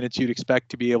kind of minutes you'd expect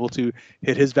to be able to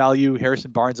hit his value.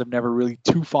 Harrison Barnes, I'm never really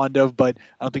too fond of, but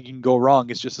I don't think you can go wrong.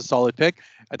 It's just a solid pick.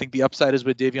 I think the upside is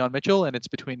with Davion Mitchell, and it's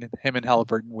between him and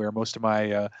Halliburton where most of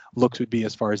my looks would be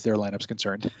as far as their lineup's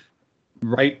concerned.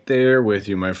 Right there with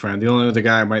you, my friend. The only other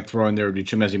guy I might throw in there would be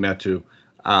Chimezie Metu.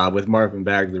 With Marvin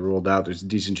Bagley ruled out, there's a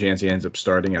decent chance he ends up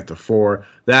starting at the 4.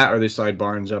 That or they slide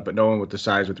Barnes up, but knowing with the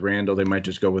size with Randall, they might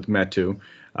just go with Metu.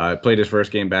 Played his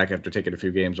first game back after taking a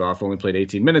few games off. Only played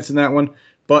 18 minutes in that one,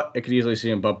 but I could easily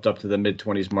see him bumped up to the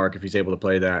mid-20s mark if he's able to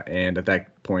play that. And at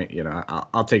that point,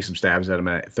 I'll take some stabs at him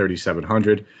at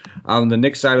 3,700. On the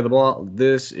Knicks side of the ball,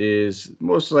 this is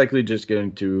most likely just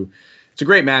going to – it's a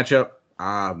great matchup.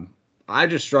 I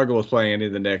just struggle with playing any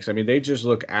of the Knicks. I mean, they just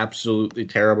look absolutely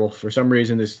terrible. For some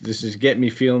reason, this is getting me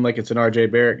feeling like it's an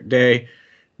RJ Barrett day.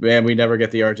 Man, we never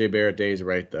get the RJ Barrett days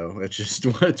right, though.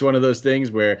 It's one of those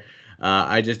things where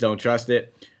I just don't trust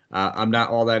it. I'm not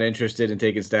all that interested in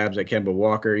taking stabs at Kemba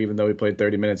Walker, even though he played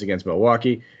 30 minutes against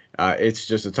Milwaukee. It's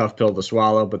just a tough pill to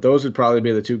swallow. But those would probably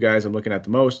be the 2 guys I'm looking at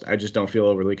the most. I just don't feel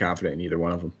overly confident in either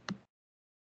one of them.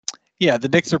 Yeah, the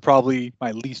Knicks are probably my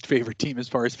least favorite team as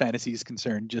far as fantasy is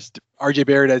concerned. Just RJ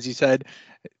Barrett, as you said,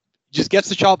 just gets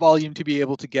the shot volume to be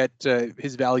able to get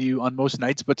his value on most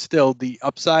nights, but still the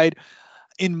upside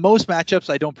in most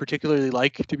matchups, I don't particularly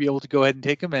like to be able to go ahead and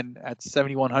take him. And at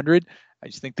 7,100, I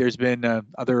just think there's been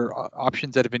other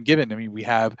options that have been given. I mean, we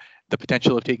have the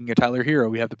potential of taking a Tyler Hero.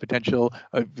 We have the potential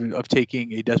of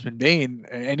taking a Desmond Bane.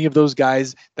 Any of those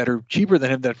guys that are cheaper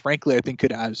than him that, frankly, I think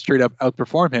could straight up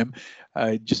outperform him.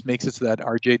 Just makes it so that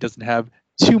RJ doesn't have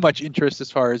too much interest as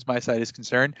far as my side is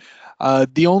concerned.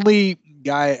 The only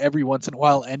guy every once in a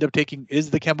while I end up taking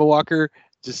is the Kemba Walker,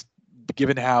 just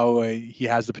given how he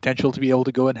has the potential to be able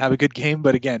to go and have a good game.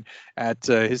 But again, at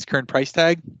his current price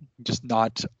tag, just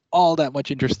not all that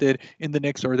much interested in the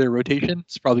Knicks or their rotation.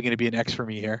 It's probably going to be an X for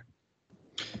me here.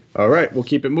 All right, we'll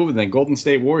keep it moving then. Golden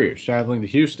State Warriors traveling to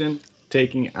Houston,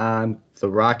 taking on the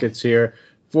Rockets here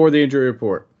for the injury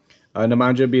report.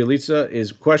 Nemanja Bjelica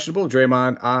is questionable.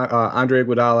 Draymond, Andre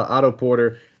Iguodala, Otto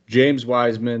Porter, James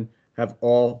Wiseman have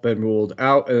all been ruled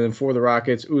out. And then for the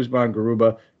Rockets, Usman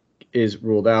Garuba is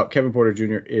ruled out. Kevin Porter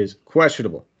Jr. is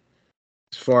questionable.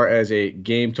 As far as a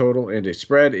game total and a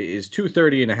spread, it is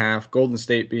 230.5. Golden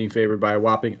State being favored by a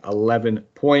whopping 11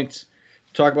 points.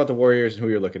 Talk about the Warriors and who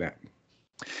you're looking at.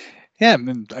 Yeah,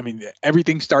 I mean,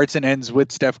 everything starts and ends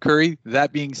with Steph Curry.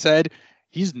 That being said,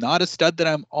 he's not a stud that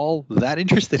I'm all that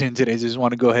interested in today. I just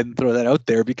want to go ahead and throw that out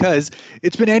there because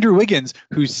it's been Andrew Wiggins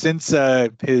who, since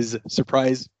his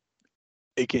surprise,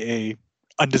 aka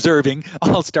undeserving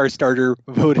all-star starter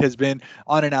vote, has been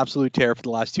on an absolute tear for the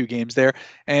last two games there.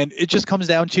 And it just comes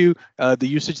down to the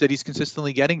usage that he's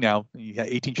consistently getting now. He had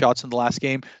 18 shots in the last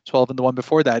game, 12 in the one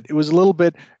before that. It was a little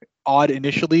bit odd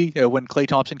initially when Klay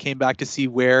Thompson came back to see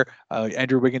where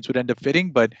Andrew Wiggins would end up fitting,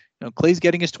 but Klay's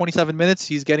getting his 27 minutes,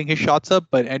 he's getting his shots up,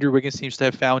 but Andrew Wiggins seems to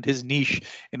have found his niche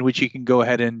in which he can go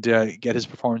ahead and get his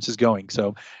performances going.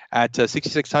 So at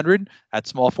 6,600 at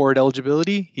small forward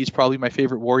eligibility, he's probably my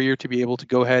favorite Warrior to be able to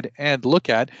go ahead and look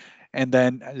at. And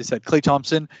then, as I said, Klay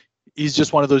Thompson, he's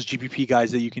just one of those GPP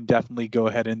guys that you can definitely go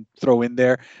ahead and throw in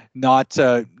there. Not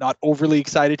overly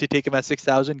excited to take him at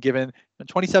 6,000, given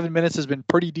 27 minutes has been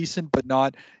pretty decent, but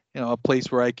not a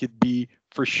place where I could be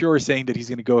for sure saying that he's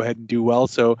going to go ahead and do well.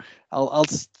 So I'll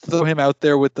throw him out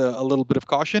there with a little bit of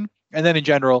caution. And then in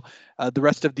general, the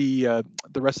rest of the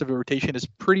rotation is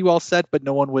pretty well set, but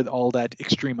no one with all that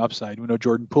extreme upside. We know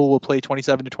Jordan Poole will play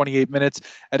 27 to 28 minutes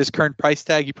at his current price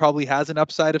tag. He probably has an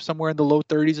upside of somewhere in the low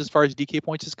 30s as far as DK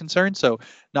points is concerned. So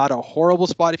not a horrible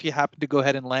spot if you happen to go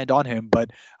ahead and land on him.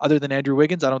 But other than Andrew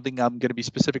Wiggins, I don't think I'm going to be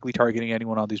specifically targeting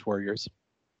anyone on these Warriors.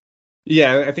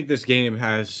 Yeah, I think this game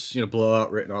has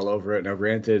blowout written all over it. Now,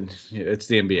 granted, it's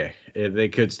the NBA; they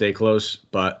could stay close,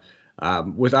 but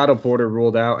with Otto Porter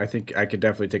ruled out, I think I could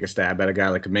definitely take a stab at a guy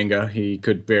like Kuminga. He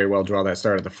could very well draw that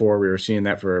start at the 4. We were seeing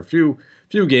that for a few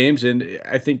games, and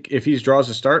I think if he draws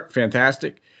a start,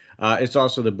 fantastic. It's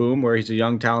also the boom where he's a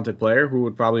young, talented player who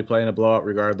would probably play in a blowout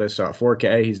regardless.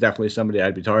 4K, he's definitely somebody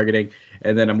I'd be targeting.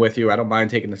 And then I'm with you. I don't mind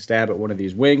taking a stab at one of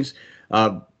these wings.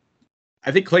 I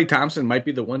think Klay Thompson might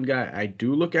be the one guy I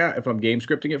do look at if I'm game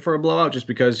scripting it for a blowout, just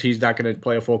because he's not going to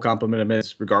play a full complement of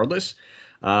minutes regardless.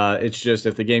 It's just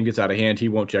if the game gets out of hand, he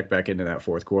won't check back into that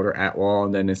fourth quarter at all.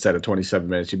 And then instead of 27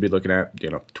 minutes, you'd be looking at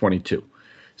 22.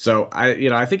 So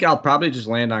I think I'll probably just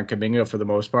land on Kuminga for the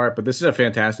most part. But this is a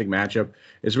fantastic matchup.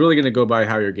 It's really going to go by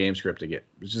how your game scripting it.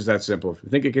 It's just that simple. If you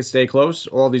think it can stay close,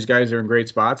 all these guys are in great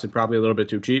spots and probably a little bit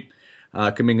too cheap.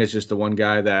 Kuminga is just the one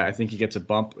guy that I think he gets a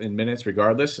bump in minutes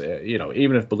regardless.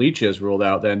 Even if Bjelica is ruled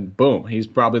out, then boom, he's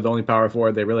probably the only power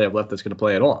forward they really have left that's going to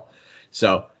play at all.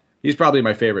 So he's probably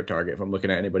my favorite target if I'm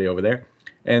looking at anybody over there.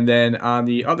 And then on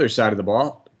the other side of the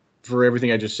ball, for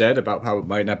everything I just said about how it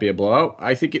might not be a blowout,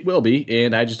 I think it will be,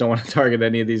 and I just don't want to target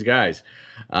any of these guys.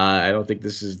 I don't think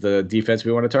this is the defense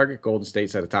we want to target. Golden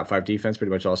State's had a top 5 defense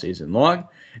pretty much all season long.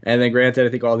 And then granted,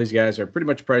 I think all these guys are pretty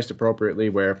much priced appropriately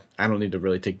where I don't need to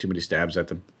really take too many stabs at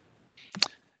them.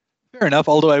 Fair enough,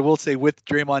 although I will say with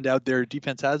Draymond out there,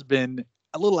 defense has been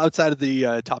a little outside of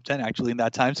the top 10 actually in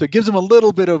that time. So it gives him a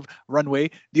little bit of runway.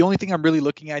 The only thing I'm really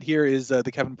looking at here is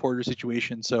the Kevin Porter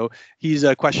situation. So he's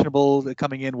questionable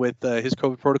coming in with his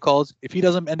COVID protocols. If he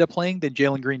doesn't end up playing, then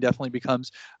Jalen Green definitely becomes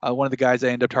one of the guys I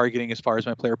end up targeting as far as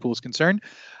my player pool is concerned.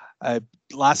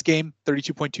 Last game,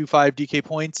 32.25 DK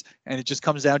points. And it just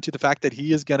comes down to the fact that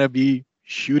he is going to be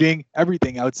shooting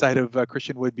everything outside of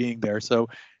Christian Wood being there. So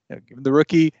the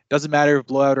rookie, doesn't matter if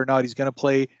blowout or not, he's going to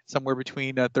play somewhere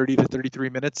between 30 to 33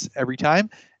 minutes every time.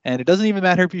 And it doesn't even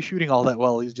matter if he's shooting all that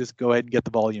well. He's just go ahead and get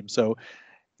the volume. So,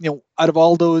 out of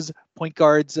all those point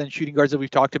guards and shooting guards that we've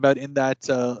talked about in that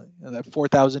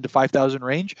 4,000 to 5,000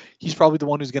 range, he's probably the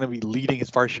one who's going to be leading as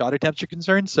far as shot attempts are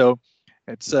concerned. So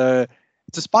it's a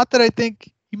spot that I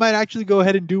think he might actually go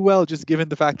ahead and do well, just given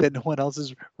the fact that no one else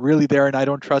is really there, and I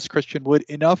don't trust Christian Wood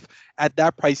enough at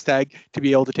that price tag to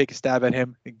be able to take a stab at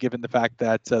him, given the fact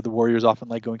that the Warriors often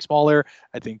like going smaller.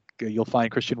 I think you'll find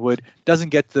Christian Wood doesn't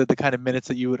get the kind of minutes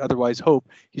that you would otherwise hope.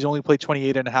 He's only played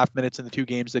 28.5 minutes in the 2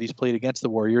 games that he's played against the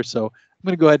Warriors, so I'm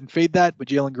going to go ahead and fade that, but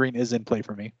Jalen Green is in play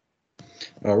for me.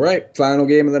 All right, final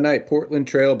game of the night, Portland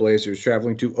Trail Blazers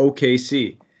traveling to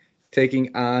OKC,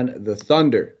 taking on the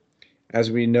Thunder. As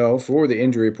we know, for the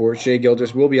injury report, Shai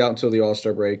Gilgeous will be out until the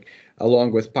All-Star break,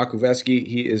 along with Pakuveski.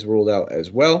 He is ruled out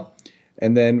as well.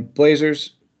 And then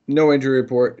Blazers, no injury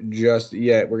report just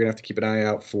yet. We're going to have to keep an eye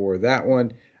out for that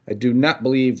one. I do not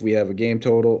believe we have a game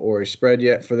total or a spread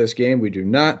yet for this game. We do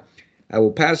not. I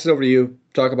will pass it over to you.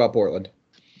 talk about Portland.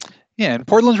 Yeah, and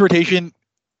Portland's rotation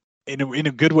in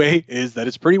a good way is that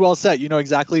it's pretty well set. You know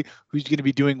exactly who's going to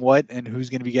be doing what and who's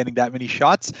going to be getting that many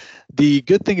shots. The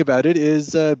good thing about it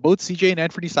is both CJ and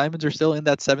Anthony Simons are still in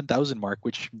that 7,000 mark,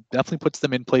 which definitely puts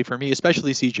them in play for me,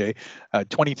 especially CJ.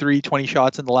 20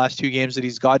 shots in the last 2 games that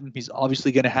he's gotten. He's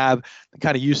obviously going to have the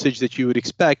kind of usage that you would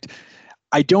expect.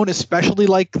 I don't especially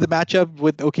like the matchup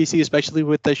with OKC, especially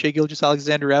with Shai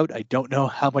Gilgeous-Alexander out. I don't know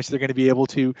how much they're going to be able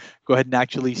to go ahead and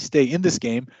actually stay in this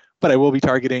game, but I will be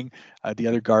targeting the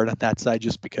other guard on that side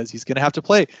just because he's going to have to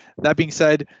play. That being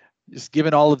said, just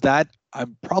given all of that,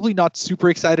 I'm probably not super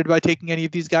excited about taking any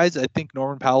of these guys. I think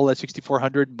Norman Powell at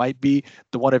 6,400 might be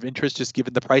the one of interest just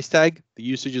given the price tag. The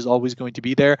usage is always going to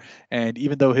be there. And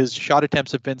even though his shot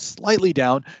attempts have been slightly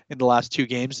down in the last 2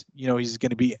 games, he's going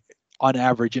to be on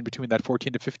average in between that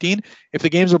 14 to 15. If the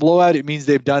game's a blowout, it means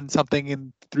they've done something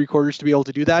in 3 quarters to be able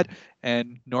to do that.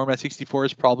 And Norm at 64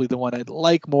 is probably the one I'd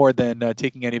like more than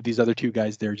taking any of these other 2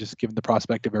 guys there, just given the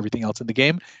prospect of everything else in the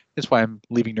game. That's why I'm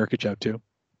leaving Nurkic out too.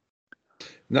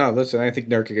 No, listen, I think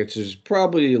Nurkic is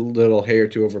probably a little hair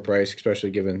too overpriced, especially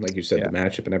given, like you said, the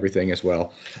matchup and everything as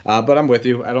well. But I'm with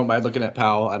you. I don't mind looking at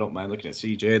Powell. I don't mind looking at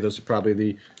CJ. Those are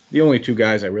probably the only 2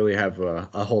 guys I really have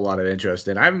a whole lot of interest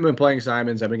in. I haven't been playing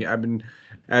Simons. I've been,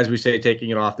 as we say, taking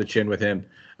it off the chin with him,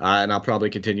 and I'll probably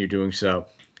continue doing so.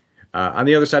 On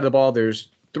the other side of the ball, there's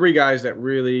 3 guys that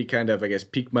really kind of, I guess,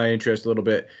 piqued my interest a little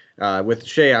bit. With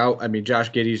Shai out,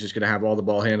 Josh Giddey's just going to have all the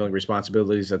ball handling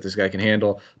responsibilities that this guy can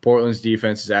handle. Portland's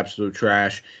defense is absolute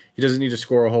trash. He doesn't need to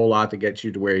score a whole lot to get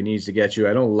you to where he needs to get you.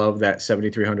 I don't love that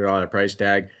 $7,300 price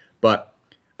tag, but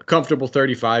a comfortable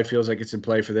 35 feels like it's in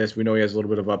play for this. We know he has a little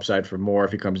bit of upside for more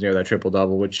if he comes near that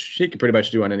triple-double, which he can pretty much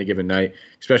do on any given night,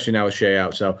 especially now with Shai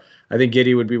out. So I think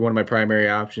Giddey would be one of my primary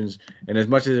options. And as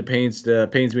much as it pains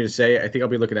me to say, I think I'll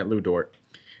be looking at Lu Dort.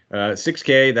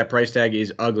 $6K, that price tag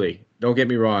is ugly. Don't get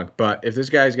me wrong. But if this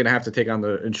guy is going to have to take on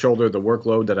and shoulder the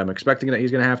workload that I'm expecting that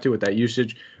he's going to have to with that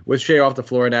usage, with Shai off the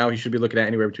floor now, he should be looking at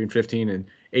anywhere between 15 and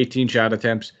 18 shot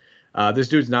attempts. This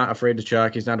dude's not afraid to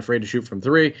chuck. He's not afraid to shoot from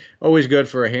 3. Always good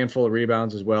for a handful of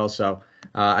rebounds as well. So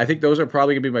I think those are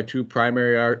probably going to be my 2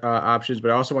 primary options.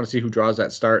 But I also want to see who draws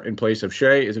that start in place of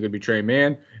Shai. Is it going to be Trey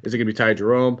Mann? Is it going to be Ty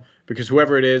Jerome? Because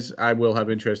whoever it is, I will have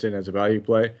interest in as a value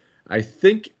play. I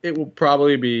think it will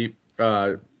probably be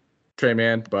Trey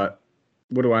Mann, but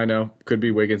what do I know? Could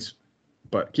be Wiggins.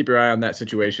 But keep your eye on that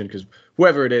situation because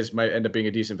whoever it is might end up being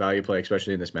a decent value play,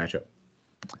 especially in this matchup.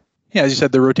 Yeah, as you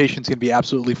said, the rotation's going to be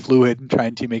absolutely fluid and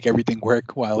trying to make everything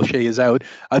work while Shai is out.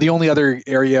 The only other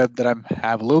area that I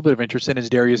have a little bit of interest in is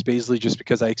Darius Bazley, just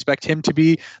because I expect him to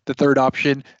be the 3rd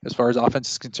option as far as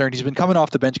offense is concerned. He's been coming off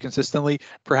the bench consistently.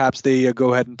 Perhaps they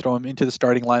go ahead and throw him into the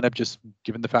starting lineup, just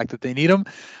given the fact that they need him.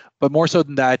 But more so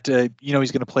than that,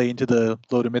 he's going to play into the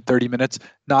low to mid 30 minutes.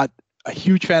 Not a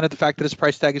huge fan of the fact that his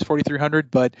price tag is 4,300,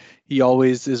 but he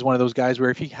always is one of those guys where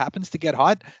if he happens to get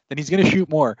hot, then he's going to shoot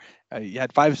more. He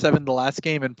had 5-7 the last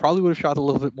game and probably would have shot a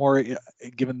little bit more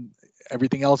given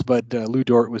everything else, but Lu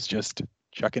Dort was just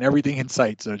chucking everything in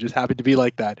sight, so it just happened to be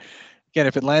like that. Again,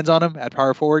 if it lands on him at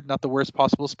power forward, not the worst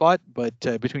possible spot, but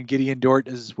between Giddey and Dort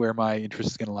is where my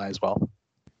interest is going to lie as well.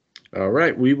 All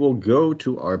right, we will go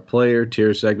to our player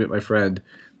tier segment, my friend.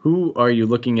 Who are you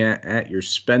looking at your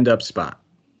spend up spot?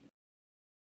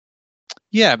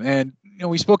 Yeah, and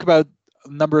we spoke about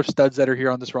a number of studs that are here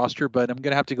on this roster, but I'm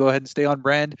going to have to go ahead and stay on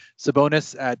brand.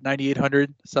 Sabonis at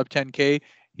 9,800, sub 10K.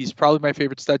 He's probably my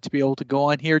favorite stud to be able to go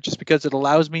on here just because it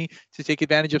allows me to take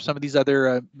advantage of some of these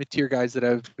other mid-tier guys that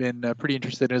I've been pretty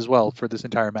interested in as well for this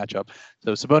entire matchup.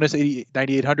 So Sabonis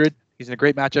 9,800. He's in a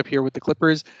great matchup here with the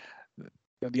Clippers.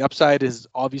 The upside has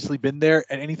obviously been there,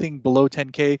 and anything below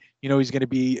 10K, he's going to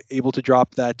be able to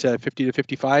drop that 50 to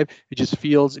 55. It just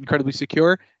feels incredibly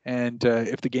secure, and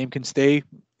if the game can stay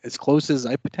as close as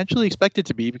I potentially expect it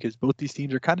to be, because both these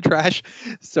teams are kind of trash,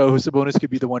 so Sabonis could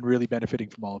be the one really benefiting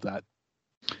from all of that.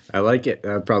 I like it.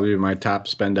 That would probably be my top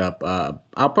spend up.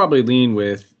 I'll probably lean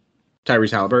with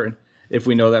Tyrese Halliburton. If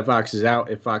we know that Fox is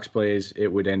out, if Fox plays, it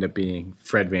would end up being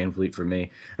Fred VanVleet for me.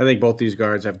 I think both these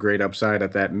guards have great upside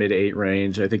at that mid-8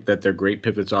 range. I think that they're great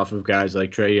pivots off of guys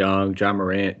like Trae Young, John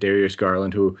Morant, Darius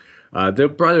Garland, who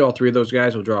probably all 3 of those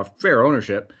guys will draw fair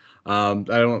ownership. I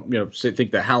don't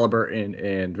think that Halliburton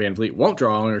and VanVleet won't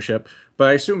draw ownership, but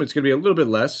I assume it's going to be a little bit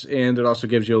less, and it also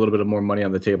gives you a little bit of more money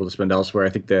on the table to spend elsewhere. I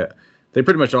think that they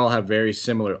pretty much all have very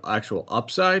similar actual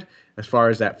upside as far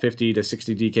as that 50 to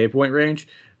 60 DK point range.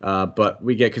 But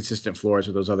we get consistent floors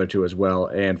with those other 2 as well,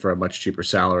 and for a much cheaper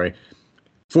salary.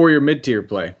 For your mid-tier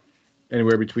play,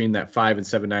 anywhere between that 5 and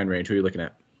 7-9 range, who are you looking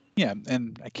at? Yeah,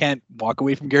 and I can't walk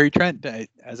away from Gary Trent.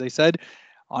 As I said,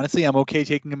 honestly, I'm okay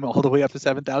taking him all the way up to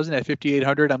 7,000 at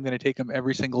 5,800. I'm going to take him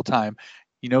every single time.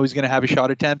 You know he's going to have a shot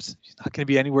attempts. He's not going to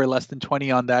be anywhere less than 20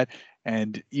 on that.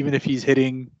 And even if he's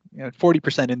hitting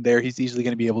 40% in there, he's easily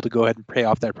going to be able to go ahead and pay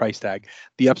off that price tag.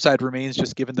 The upside remains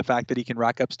just given the fact that he can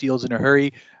rack up steals in a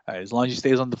hurry. As long as he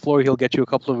stays on the floor, he'll get you a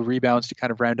couple of rebounds to kind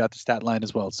of round out the stat line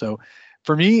as well. So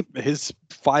for me, his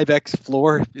 5x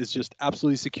floor is just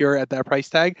absolutely secure at that price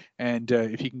tag. And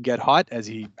if he can get hot, as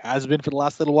he has been for the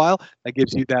last little while, that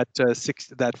gives you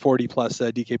that 40 plus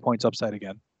DK points upside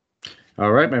again.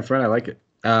 All right, my friend, I like it.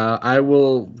 I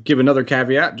will give another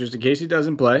caveat just in case he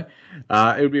doesn't play.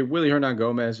 It would be Willy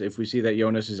Hernangomez if we see that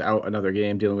Jonas is out another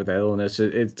game dealing with that illness.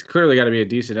 It's clearly got to be a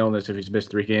decent illness if he's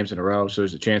missed 3 games in a row, so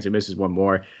there's a chance he misses one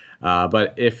more.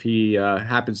 But if he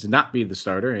happens to not be the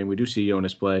starter and we do see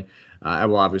Jonas play, I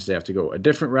will obviously have to go a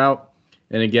different route.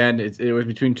 And again, it was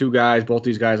between 2 guys, both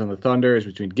these guys on the Thunder. It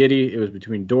was between Giddey. It was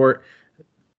between Dort.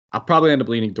 I'll probably end up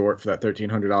leaning Dort for that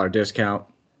 $1,300 discount.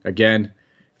 Again,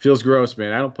 feels gross,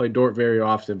 man. I don't play Dort very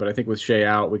often, but I think with Shea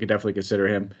out, we could definitely consider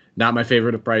him. Not my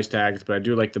favorite of price tags, but I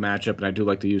do like the matchup, and I do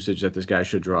like the usage that this guy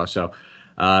should draw. So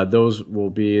those will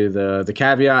be the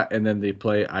caveat, and then the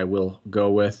play I will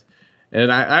go with. And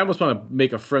I almost want to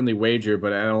make a friendly wager,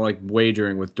 but I don't like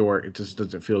wagering with Dort. It just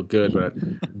doesn't feel good.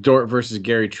 But Dort versus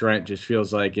Gary Trent just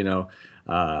feels like,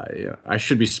 I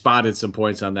should be spotted some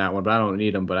points on that one, but I don't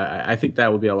need them. But I think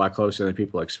that will be a lot closer than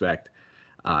people expect.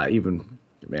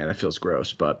 Man, that feels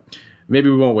gross, but maybe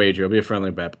we won't wager. It'll be a friendly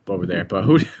bet over there. But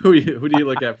who do you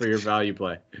look at for your value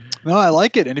play? No, I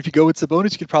like it. And if you go with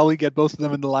Sabonis, you could probably get both of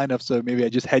them in the lineup. So maybe I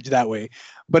just hedge that way.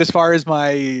 But as far as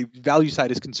my value side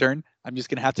is concerned, I'm just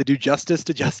going to have to do justice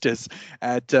to Justice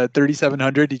at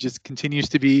 3,700. He just continues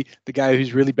to be the guy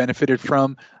who's really benefited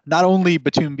from not only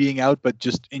Batum being out, but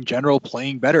just in general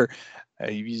playing better.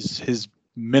 His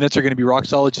minutes are going to be rock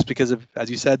solid just because of,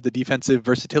 as you said, the defensive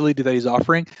versatility that he's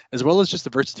offering, as well as just the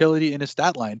versatility in his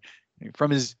stat line.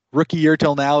 From his rookie year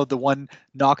till now, the one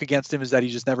knock against him is that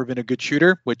he's just never been a good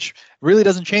shooter, which really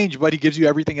doesn't change, but he gives you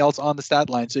everything else on the stat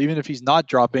line. So even if he's not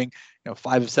dropping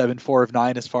 5 of 7, 4 of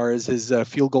 9 as far as his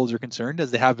field goals are concerned,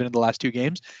 as they have been in the last 2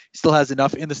 games, he still has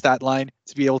enough in the stat line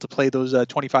to be able to play those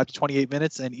 25 to 28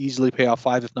 minutes and easily pay off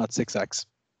 5, if not 6x.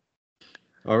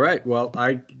 All right. Well,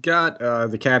 I got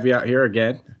the caveat here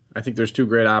again. I think there's 2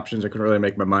 great options. I couldn't really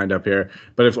make my mind up here.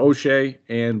 But if we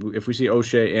see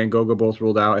O'Shea and Goga both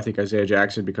ruled out, I think Isaiah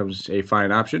Jackson becomes a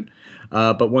fine option.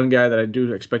 But one guy that I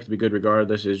do expect to be good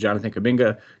regardless is Jonathan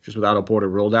Kuminga, just with Otto Porter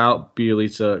ruled out.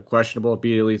 Bjelica questionable. If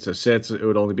Bjelica sits, it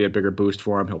would only be a bigger boost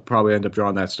for him. He'll probably end up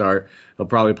drawing that start. He'll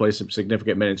probably play some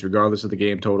significant minutes regardless of the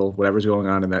game total, whatever's going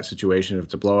on in that situation, if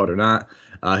it's a blowout or not.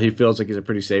 He feels like he's a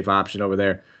pretty safe option over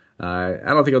there. I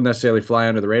don't think he'll necessarily fly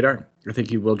under the radar. I think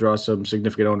he will draw some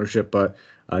significant ownership, but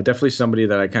definitely somebody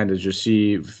that I kind of just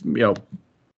see,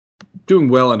 doing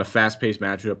well in a fast-paced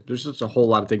matchup. There's just a whole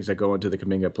lot of things that go into the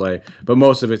Kuminga play, but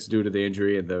most of it's due to the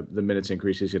injury and the minutes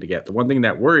increase he's going to get. The one thing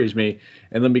that worries me,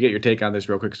 and let me get your take on this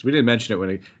real quick, because we didn't mention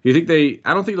it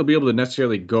I don't think they'll be able to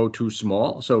necessarily go too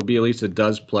small. So Bjelica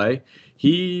does play.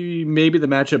 He may be the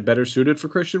matchup better suited for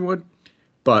Christian Wood,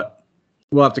 but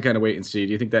we'll have to kind of wait and see.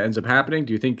 Do you think that ends up happening?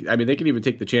 Do you think, they can even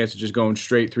take the chance of just going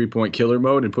straight 3-point killer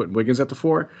mode and putting Wiggins at the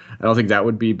 4. I don't think that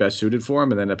would be best suited for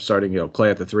him, and then end up starting, Clay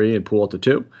at the 3 and Poole at the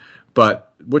 2.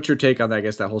 But what's your take on that,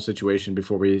 that whole situation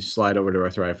before we slide over to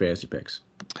our Thrive Fantasy picks?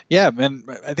 Yeah, man,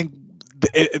 I think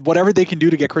whatever they can do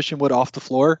to get Christian Wood off the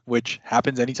floor, which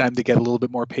happens anytime they get a little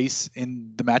bit more pace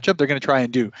in the matchup, they're going to try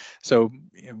and do. So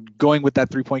going with that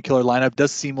 3-point killer lineup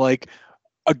does seem like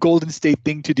a Golden State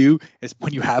thing to do, is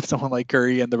when you have someone like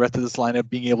Curry and the rest of this lineup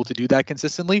being able to do that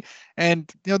consistently.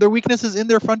 And their weakness is in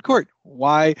their front court.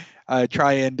 Why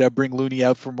try and bring Looney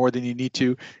out for more than you need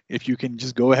to if you can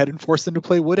just go ahead and force them to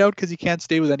play Wood out, because you can't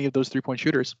stay with any of those 3-point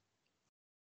shooters.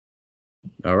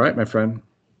 All right, my friend.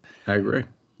 I agree.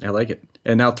 I like it.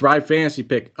 And now Thrive Fantasy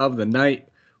pick of the night.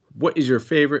 What is your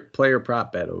favorite player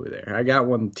prop bet over there? I got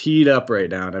one teed up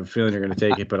right now, and I'm feeling you're going to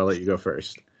take it, but I'll let you go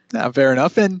first. Fair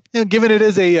enough. And given it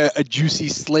is a juicy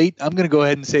slate, I'm going to go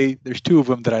ahead and say there's 2 of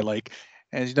them that I like.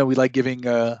 As we like giving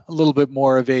a little bit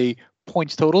more of a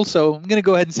points total. So I'm going to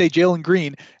go ahead and say Jalen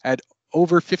Green at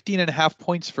over 15.5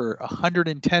 points for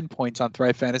 110 points on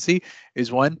Thrive Fantasy is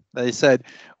one that I said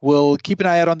we'll keep an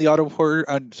eye out on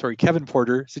the Kevin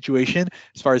Porter situation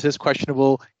as far as his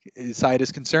questionable side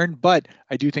is concerned. But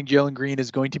I do think Jalen Green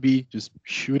is going to be just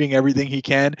shooting everything he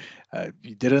can.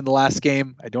 He did it in the last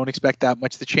game. I don't expect that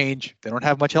much to change. They don't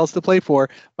have much else to play for.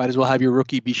 Might as well have your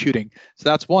rookie be shooting. So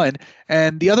that's one.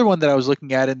 And the other one that I was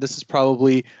looking at, and this is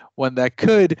probably one that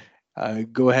could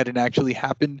go ahead and actually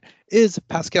happen, is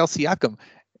Pascal Siakam.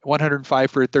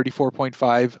 105 for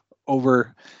 34.5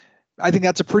 over. I think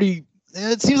that's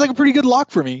it seems like a pretty good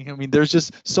lock for me. I mean, there's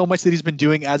just so much that he's been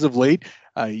doing as of late.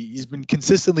 He's been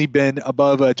consistently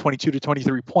above 22 to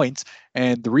 23 points,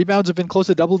 and the rebounds have been close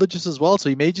to double digits as well. So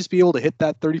he may just be able to hit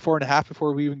that 34.5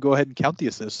 before we even go ahead and count the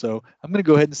assists. So I'm going to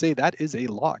go ahead and say that is a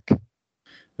lock.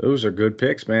 Those are good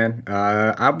picks, man.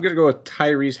 I'm going to go with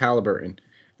Tyrese Halliburton.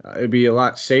 It'd be a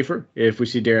lot safer if we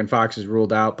see De'Aaron Fox is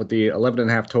ruled out, but the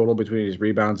 11.5 total between his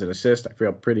rebounds and assists, I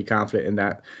feel pretty confident in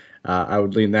that. I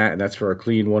would lean that, and that's for a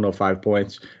clean 105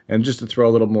 points. And just to throw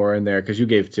a little more in there, because you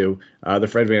gave 2, the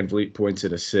Fred VanVleet points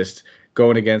and assists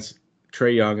going against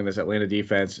Trae Young and this Atlanta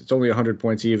defense. It's only 100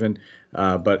 points even,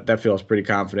 but that feels pretty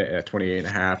confident at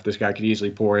 28.5. This guy could easily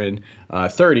pour in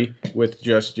 30 with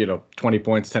just 20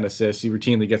 points, 10 assists. He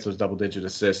routinely gets those double-digit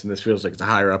assists, and this feels like it's a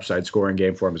higher upside scoring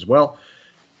game for him as well.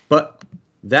 But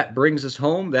that brings us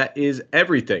home. That is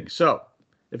everything. So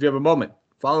if you have a moment,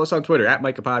 follow us on Twitter at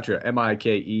Mike Apotria,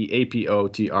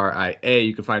 MikeApotria.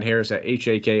 You can find Harris at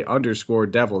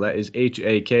HAK_Devil. That is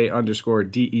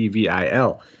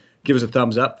HAK_DEVIL. Give us a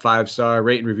thumbs up, 5-star,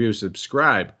 rate and review,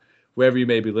 subscribe, wherever you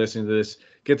may be listening to this.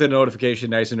 Get the notification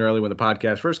nice and early when the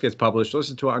podcast first gets published.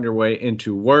 Listen to it on your way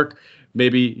into work.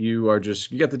 Maybe you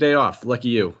got the day off. Lucky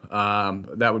you.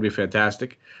 That would be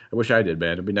fantastic. I wish I did,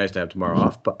 man. It'd be nice to have tomorrow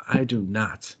off, but I do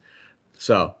not.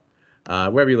 So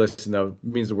wherever you listen, though, it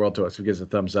means the world to us. It gives a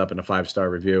thumbs up and a 5-star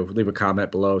review. Leave a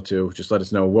comment below, too. Just let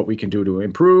us know what we can do to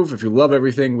improve. If you love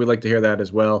everything, we'd like to hear that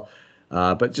as well.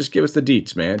 But just give us the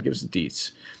deets, man. Give us the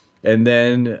deets. And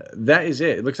then that is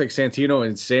it. It looks like Santino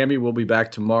and Sammy will be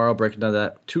back tomorrow, breaking down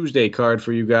that Tuesday card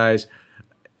for you guys.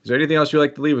 Is there anything else you'd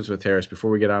like to leave us with, Harris, before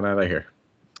we get on out of here?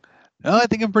 No, I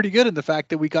think I'm pretty good in the fact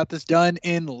that we got this done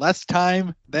in less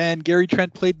time than Gary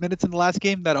Trent played minutes in the last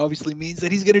game. That obviously means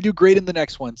that he's going to do great in the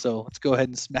next one. So let's go ahead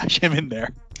and smash him in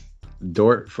there.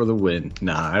 Dort for the win.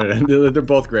 Nah, they're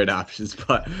both great options,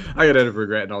 but I could end up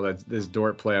regretting all this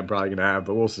Dort play I'm probably going to have,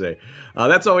 but we'll see.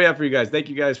 That's all we have for you guys. Thank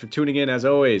you guys for tuning in as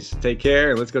always. Take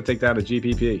care, and let's go take down a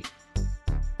GPP.